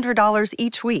 $600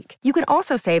 each week. You can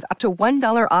also save up to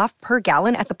 $1 off per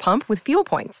gallon at the pump with fuel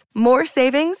points. More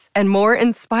savings and more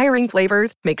inspiring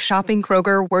flavors make shopping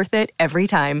Kroger worth it every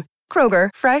time. Kroger,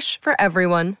 fresh for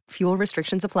everyone. Fuel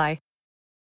restrictions apply.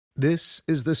 This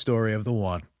is the story of the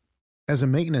one. As a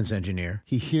maintenance engineer,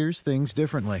 he hears things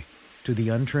differently. To the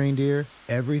untrained ear,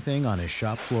 everything on his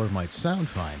shop floor might sound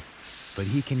fine,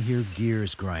 but he can hear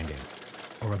gears grinding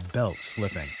or a belt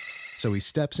slipping. So he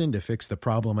steps in to fix the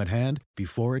problem at hand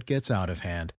before it gets out of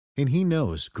hand. And he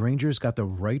knows Grainger's got the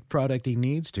right product he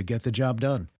needs to get the job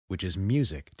done, which is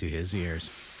music to his ears.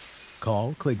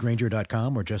 Call, click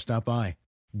Grainger.com, or just stop by.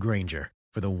 Grainger,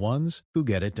 for the ones who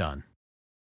get it done.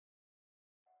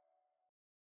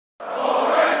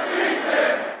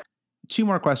 Two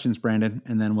more questions, Brandon,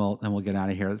 and then we'll get out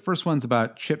of here. The first one's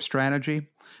about chip strategy,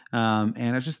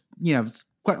 and it's just we've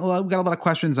got a lot of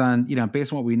questions on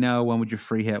based on what we know, when would you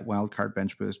free hit, wild card,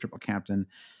 bench boost, triple captain,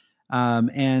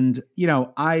 and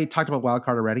I talked about wild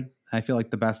card already. I feel like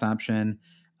the best option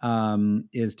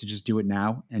is to just do it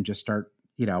now and just start,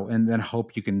 and then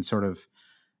hope you can sort of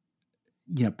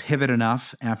pivot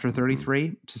enough after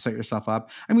 33 to set yourself up.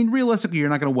 I mean, realistically, you're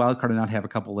not going to wild card and not have a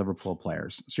couple Liverpool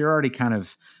players, so you're already kind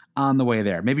of on the way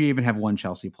there. Maybe you even have one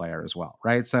Chelsea player as well,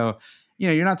 right? So,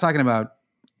 you're not talking about,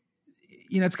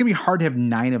 it's going to be hard to have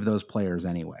 9 of those players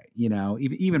anyway.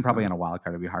 Even probably on a wild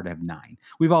card, it'd be hard to have 9.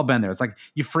 We've all been there. It's like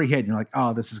you free hit and you're like,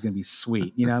 oh, this is going to be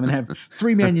sweet. I'm going to have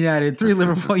 3 Man United, 3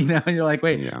 Liverpool, and you're like,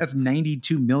 wait, that's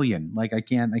 92 million. Like I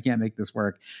can't make this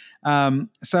work.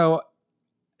 So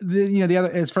the other,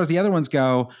 as far as the other ones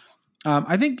go,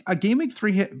 I think a game week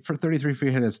 3 hit for 33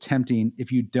 free hit is tempting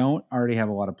if you don't already have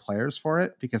a lot of players for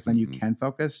it, because then you can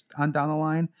focus on down the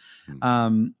line.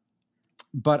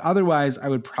 But otherwise, I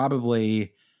would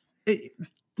probably,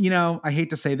 I hate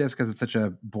to say this because it's such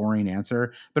a boring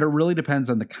answer, but it really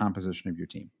depends on the composition of your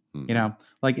team.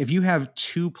 Like if you have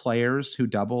 2 players who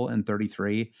double in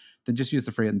 33, then just use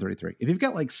the free hit in 33. If you've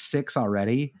got like 6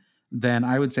 already, then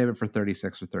I would save it for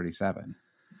 36 or 37.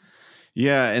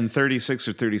 Yeah, and 36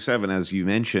 or 37, as you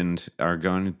mentioned, are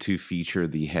going to feature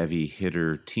the heavy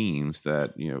hitter teams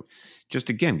that, just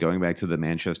again, going back to the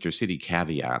Manchester City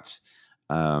caveats,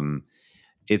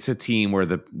 it's a team where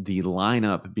the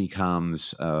lineup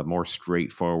becomes more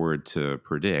straightforward to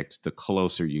predict the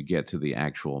closer you get to the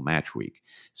actual match week.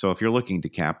 So if you're looking to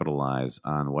capitalize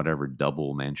on whatever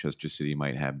double Manchester City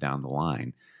might have down the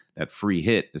line, that free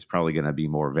hit is probably going to be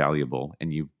more valuable,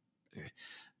 and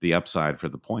the upside for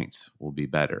the points will be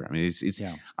better. I mean,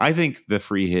 I think the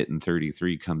free hit in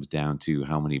 33 comes down to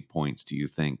how many points do you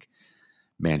think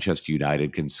Manchester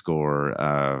United can score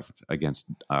against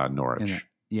Norwich?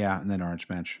 And the Norwich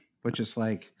bench, which is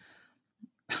like,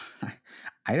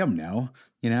 I don't know.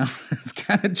 It's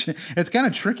kind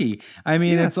of tricky. I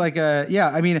mean, it's like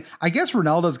I mean, I guess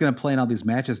Ronaldo's going to play in all these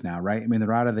matches now, right? I mean,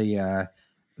 they're out of the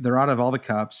They're out of all the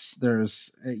cups.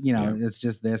 There's, it's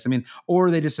just this. I mean,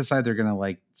 or they just decide they're going to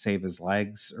like save his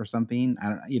legs or something. I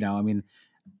don't,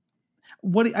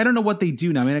 I don't know what they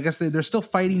do now. I mean, I guess they're still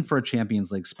fighting for a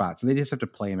Champions League spot, so they just have to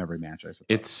play him every match, I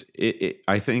suppose.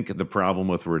 I think the problem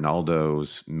with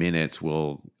Ronaldo's minutes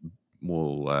will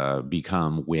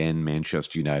become when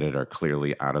Manchester United are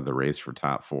clearly out of the race for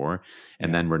top four,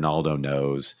 and then Ronaldo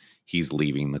knows he's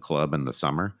leaving the club in the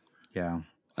summer. Yeah.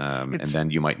 And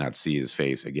then you might not see his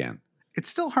face again. It's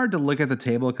still hard to look at the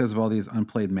table because of all these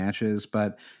unplayed matches,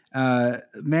 but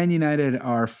Man United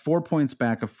are 4 points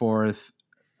back of fourth.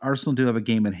 Arsenal do have a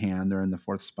game in hand. They're in the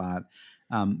fourth spot.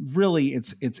 Really,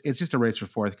 it's just a race for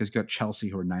fourth because you got Chelsea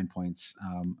who are 9 points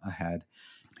ahead.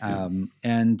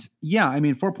 And yeah, I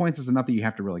mean, 4 points is enough that you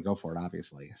have to really go for it,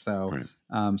 obviously. So,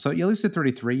 so at least at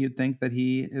 33, you'd think that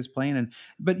he is playing,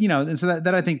 but and so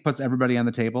that I think puts everybody on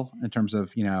the table in terms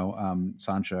of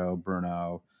Sancho,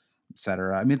 Bruno,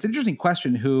 etc. I mean, it's an interesting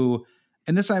question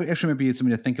and this actually might be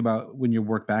something to think about when you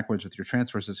work backwards with your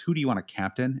transfers is who do you want to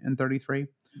captain in 33?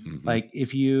 Mm-hmm. Like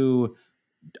if you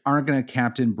aren't going to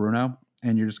captain Bruno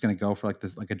and you're just going to go for like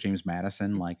this, like a James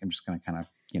Maddison, like I'm just going to kind of,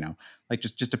 like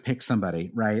just to pick somebody,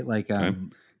 right? Like, I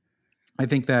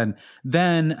think then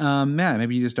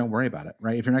maybe you just don't worry about it,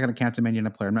 right? If you're not going to captain Man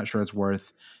United player, I'm not sure it's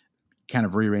worth kind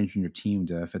of rearranging your team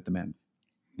to fit them in.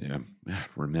 Yeah.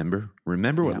 Remember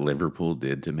what Liverpool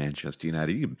did to Manchester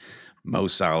United? Mo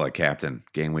Salah captain,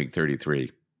 game week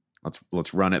 33.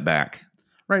 Let's run it back.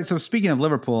 Right. So speaking of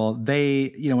Liverpool,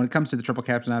 they, when it comes to the triple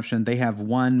captain option, they have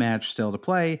one match still to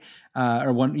play,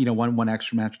 or one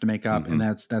extra match to make up. Mm-hmm.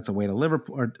 And that's a way to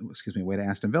way to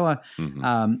Aston Villa.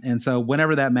 Mm-hmm. And so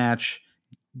whenever that match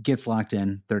gets locked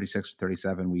in 36 or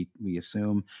 37, we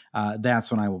assume,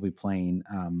 that's when I will be playing,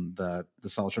 the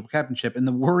Salah triple captainship. And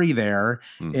the worry there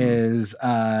is,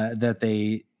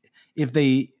 that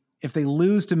if they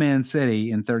lose to Man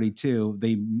City in 32,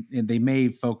 they may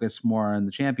focus more on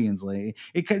the Champions League.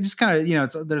 It could just kind of,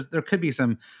 there could be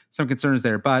some concerns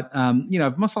there, but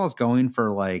if Mo Salah is going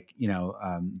for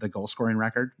the goal scoring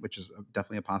record, which is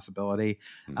definitely a possibility,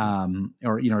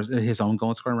 or his own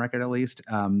goal scoring record at least,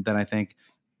 then I think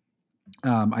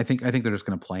they're just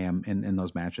going to play him in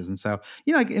those matches. And so,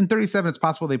 like in 37, it's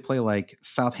possible they play like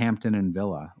Southampton and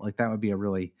Villa. Like that would be a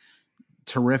really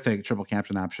terrific triple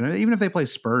captain option. Even if they play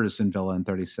Spurs and Villa in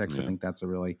 36, I think that's a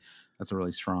really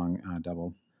strong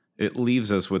double. It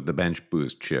leaves us with the bench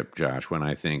boost chip, Josh, when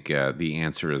I think the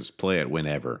answer is play it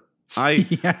whenever.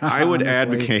 I would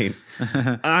advocate.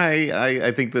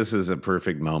 I think this is a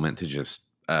perfect moment to just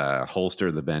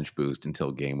holster the bench boost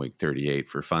until game week 38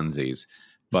 for funsies.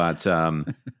 But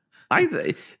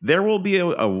there will be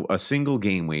a single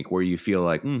game week where you feel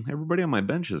like everybody on my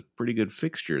bench is pretty good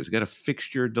fixtures. Got a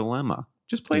fixture dilemma.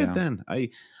 Just play it then.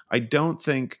 I don't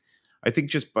think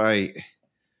the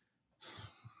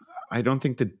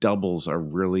doubles are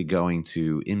really going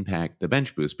to impact the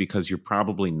bench boost because you're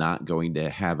probably not going to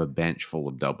have a bench full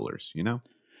of doublers,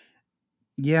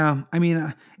 Yeah, I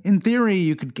mean, in theory,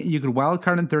 you could wild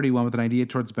card in 31 with an idea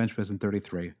towards bench boost in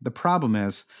 33. The problem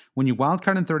is when you wild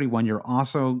card in 31, you're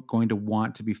also going to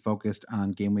want to be focused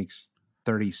on game weeks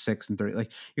 36 and 30.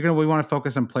 Like we want to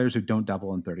focus on players who don't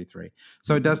double in 33.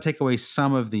 So it does take away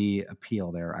some of the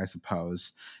appeal there, I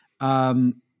suppose.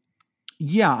 I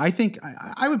think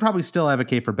I would probably still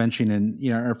advocate for benching and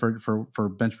or for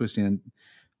bench boosting in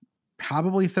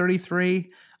probably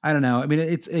 33. I don't know. I mean,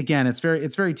 it's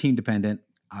very team dependent,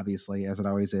 obviously, as it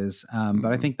always is.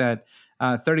 But I think that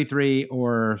 33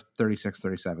 or 36,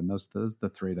 37, those are the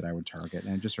three that I would target.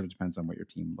 And it just sort of depends on what your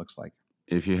team looks like.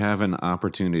 If you have an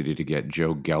opportunity to get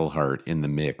Joe Gelhardt in the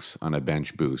mix on a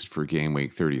bench boost for game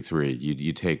week 33,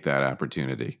 you take that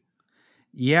opportunity.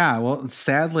 Yeah, well,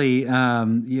 sadly,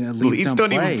 Leeds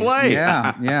don't even play.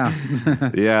 Yeah.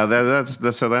 Yeah, that's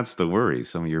the worry.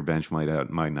 Some of your bench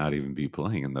might not even be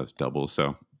playing in those doubles.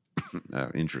 So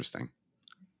interesting.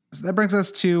 So that brings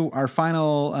us to our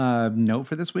final note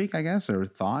for this week, I guess, or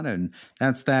thought, and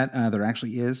that's that there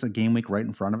actually is a game week right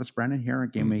in front of us, Brendan. Here,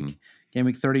 game week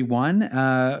 31.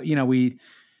 We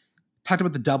talked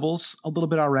about the doubles a little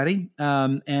bit already,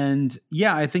 and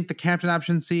I think the captain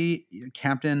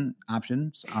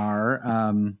options are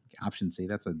option C.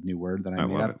 That's a new word that I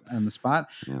made up on the spot.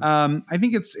 Yeah. I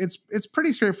think it's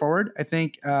pretty straightforward. I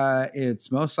think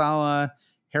it's Mo Salah,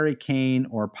 Harry Kane,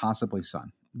 or possibly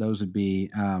Son. Those would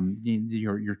be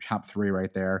your top three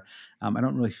right there. I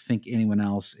don't really think anyone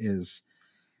else is.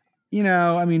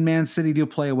 Man City do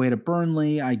play away to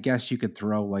Burnley. I guess you could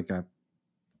throw like a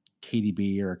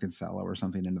KDB or a Cancelo or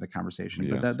something into the conversation,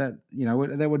 but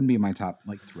that wouldn't be my top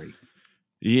like three.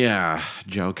 Yeah,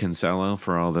 Joe Cancelo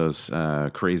for all those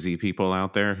crazy people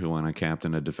out there who want to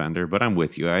captain a defender. But I'm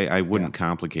with you. I wouldn't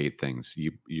complicate things.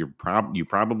 You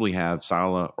probably have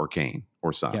Salah or Kane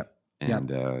or Son. Yep.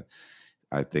 And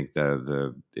I think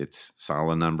it's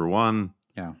Salah number one.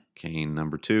 Yeah. Kane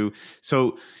number two.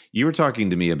 So you were talking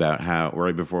to me about how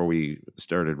right before we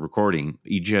started recording,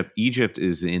 Egypt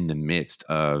is in the midst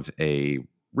of a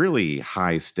really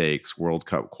high stakes World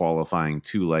Cup qualifying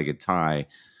 2-legged tie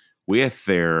with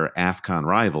their AFCON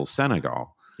rival,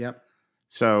 Senegal. Yep.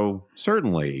 So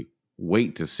certainly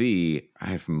wait to see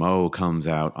if Mo comes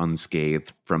out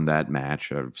unscathed from that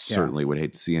match. I certainly would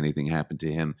hate to see anything happen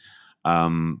to him.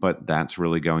 But that's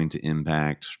really going to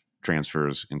impact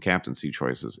transfers and captaincy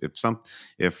choices.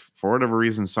 If for whatever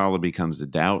reason Salah becomes a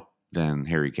doubt, then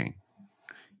Harry Kane.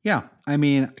 Yeah, I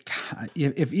mean,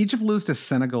 if Egypt lose to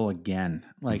Senegal again,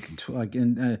 like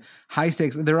in high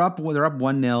stakes, they're up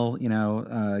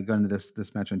 1-0, going into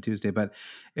this match on Tuesday. But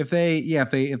if they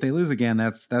lose again,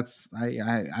 that's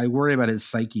I worry about his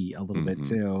psyche a little bit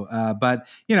too. But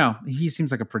he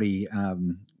seems like a pretty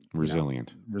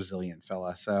resilient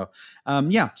fella. So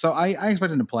so I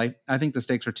expect him to play. I think the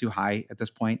stakes are too high at this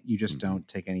point. You just don't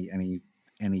take any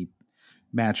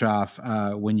match off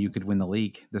when you could win the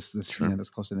league this this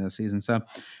close to the season. So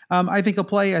I think he'll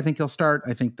play. I think he'll start.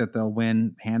 I think that they'll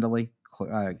win handily,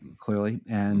 clearly.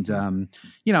 And and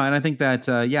I think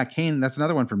that Kane, that's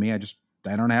another one for me. I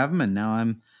don't have him, and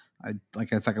now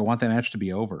it's like I want that match to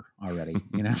be over already,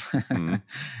 and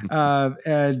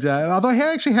although I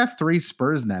actually have 3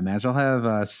 Spurs in that match, I'll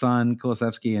have Son,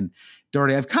 Kulusevski, and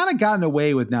Doherty. I've kind of gotten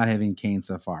away with not having Kane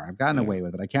so far. I've gotten away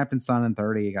with it. I captained Son in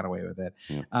 30, I got away with it.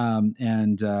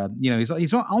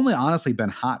 He's only honestly been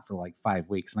hot for like 5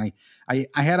 weeks, and I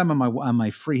had him on my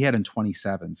free hit in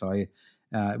 27. So it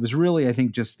was really, I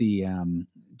think, just the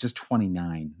just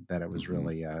 29 that it was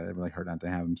really it really hurt not to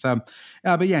have him. So,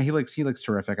 but yeah, he looks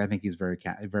terrific. I think he's very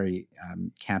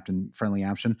captain friendly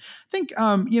option. I think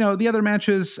the other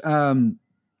matches.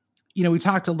 We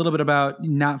talked a little bit about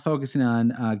not focusing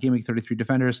on Game Week 33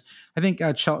 defenders. I think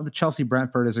the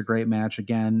Chelsea-Brentford is a great match.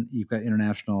 Again, you've got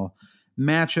international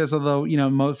matches, although,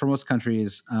 for most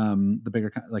countries, the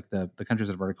bigger, like the countries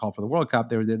that have already called for the World Cup,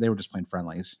 they were just playing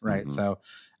friendlies, right? So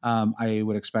I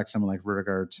would expect someone like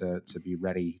Rudiger to be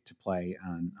ready to play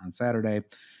on Saturday.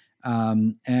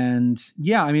 I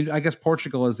guess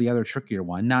Portugal is the other trickier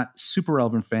one. Not super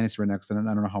relevant fantasy right now because I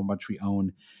don't know how much we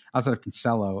own outside of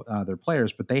Cancelo, their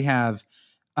players, but they have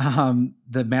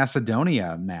the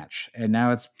Macedonia match, and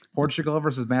now it's Portugal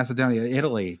versus Macedonia,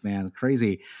 Italy, man,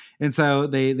 crazy. And so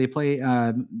they play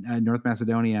North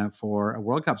Macedonia for a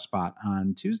World Cup spot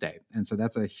on Tuesday, and so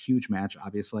that's a huge match,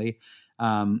 obviously.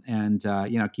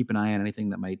 Keep an eye on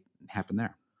anything that might happen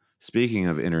there. Speaking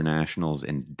of internationals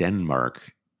in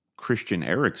Denmark, Christian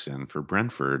Eriksen for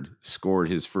Brentford scored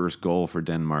his first goal for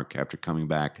Denmark after coming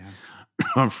back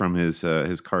from his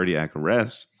cardiac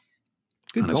arrest.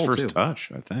 Good on his first too. touch,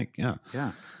 I think.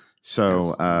 Yeah.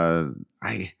 So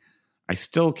I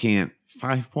still can't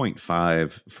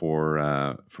 5.5 for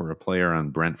a player on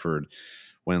Brentford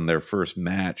when their first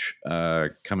match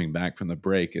coming back from the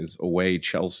break is away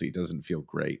Chelsea doesn't feel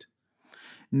great.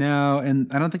 No,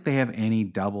 and I don't think they have any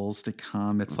doubles to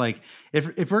come. It's like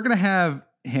if we're gonna have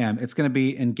him, it's going to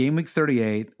be in Game Week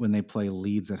 38 when they play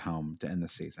Leeds at home to end the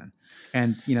season.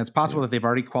 And it's possible that they've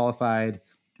already qualified.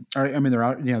 Or they're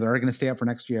out. They're already going to stay up for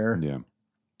next year. Yeah,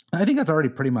 I think that's already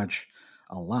pretty much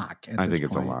a lock. I think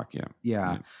it's a lock.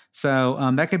 Yeah.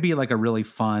 So that could be like a really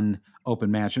fun open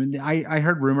match. I mean, I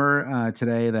heard rumor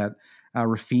today that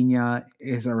Rafinha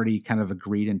is already kind of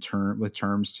agreed with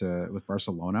terms with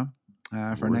Barcelona.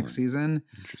 For next season.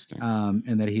 Interesting.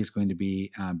 And that he's going to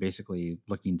be basically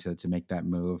looking to make that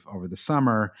move over the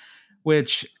summer,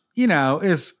 which,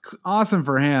 is awesome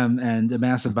for him and a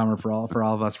massive bummer for all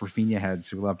of us Rafinha heads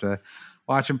who love to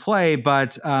watch him play.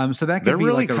 But so that could they're be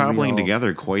really like cobbling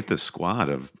together quite the squad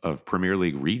of Premier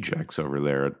League rejects over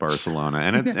there at Barcelona,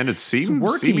 and it's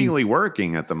seemingly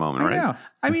working at the moment, right? I know.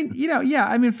 I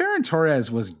mean, Ferran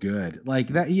Torres was good. Like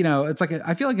that, it's like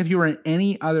I feel like if you were in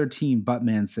any other team but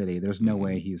Man City, there's no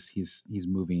way he's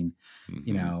moving,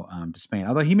 to Spain.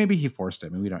 Although he forced it. I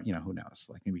mean, we don't, who knows?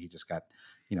 Like maybe he just got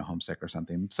homesick or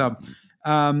something. So,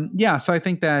 so I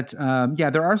think that,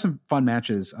 there are some fun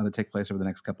matches that take place over the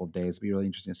next couple of days. It'll be really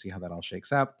interesting to see how that all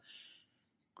shakes out.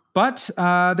 But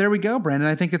there we go, Brandon.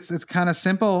 I think it's kind of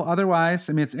simple. Otherwise,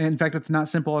 I mean, it's not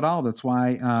simple at all. That's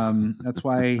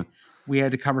why we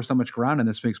had to cover so much ground in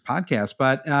this week's podcast.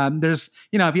 But there's,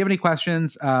 if you have any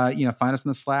questions, find us in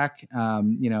the Slack. If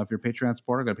you're a Patreon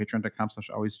supporter, go to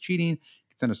patreon.com/alwayscheating.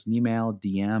 send us an email,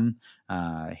 DM,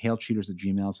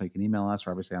 hailcheaters@gmail.com, so you can email us.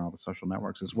 We're obviously on all the social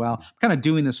networks as well. I'm kind of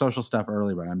doing the social stuff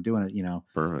early, but I'm doing it,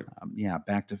 Perfect.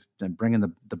 Back to bringing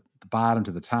the bottom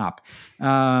to the top.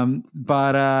 And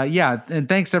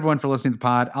thanks to everyone for listening to the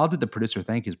pod. I'll do the producer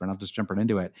thank yous, Brent. I'll just jump right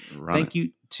into it. Thank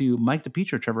you to Mike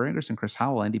DePietro, Trevor Anderson, Chris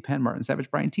Howell, Andy Penn, Martin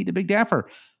Savage, Brian T, the Big Daffer,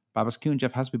 Babas Kuhn,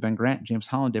 Jeff Husby, Ben Grant, James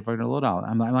Holland, Dave Wagner Lodahl.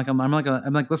 I'm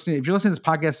like listening. If you're listening to this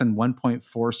podcast on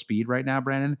 1.4 speed right now,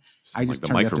 Brandon, I just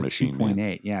turned it up to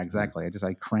 2.8. Yeah, exactly.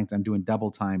 I cranked. I'm doing double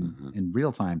time in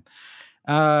real time.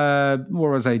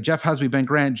 Where was I? Jeff Husby, Ben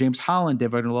Grant, James Holland,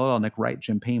 Dave Wagner Lodahl, Nick Wright,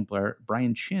 Jim Payne,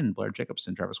 Brian Chin, Blair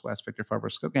Jacobson, Travis West, Victor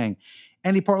Farber, Skogang,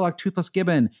 Andy Portlock, Toothless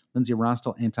Gibbon, Lindsay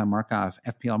Rostel, Anton Markov,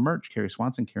 FPL Merch, Kerry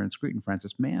Swanson, Karen Scruton,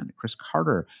 Francis Mann, Chris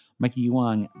Carter, Mikey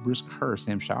Yuang, Bruce Kerr,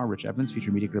 Sam Schauer, Rich Evans,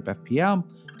 Future Media Group FPL,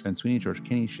 Ben Sweeney, George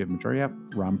Kinney, Shiv Majoria,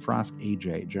 Ram Frost,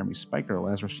 AJ, Jeremy Spiker,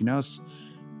 Lazarus Chinos,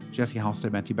 Jesse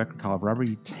Halstead, Matthew Becker, Olive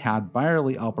Rubbery, Todd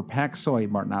Byerly, Alper Paxoy,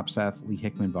 Martin Opseth, Lee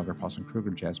Hickman, Vulgar Paulson Kruger,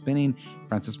 Jazz Binning,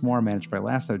 Francis Moore, managed by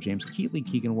Lasso, James Keatley,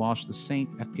 Keegan Walsh, The Saint,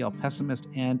 FPL Pessimist,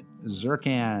 and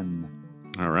Zirkan.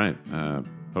 All right.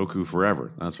 Poku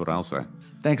forever. That's what I'll say.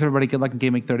 Thanks, everybody. Good luck in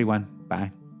Game Week 31.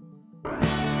 Bye.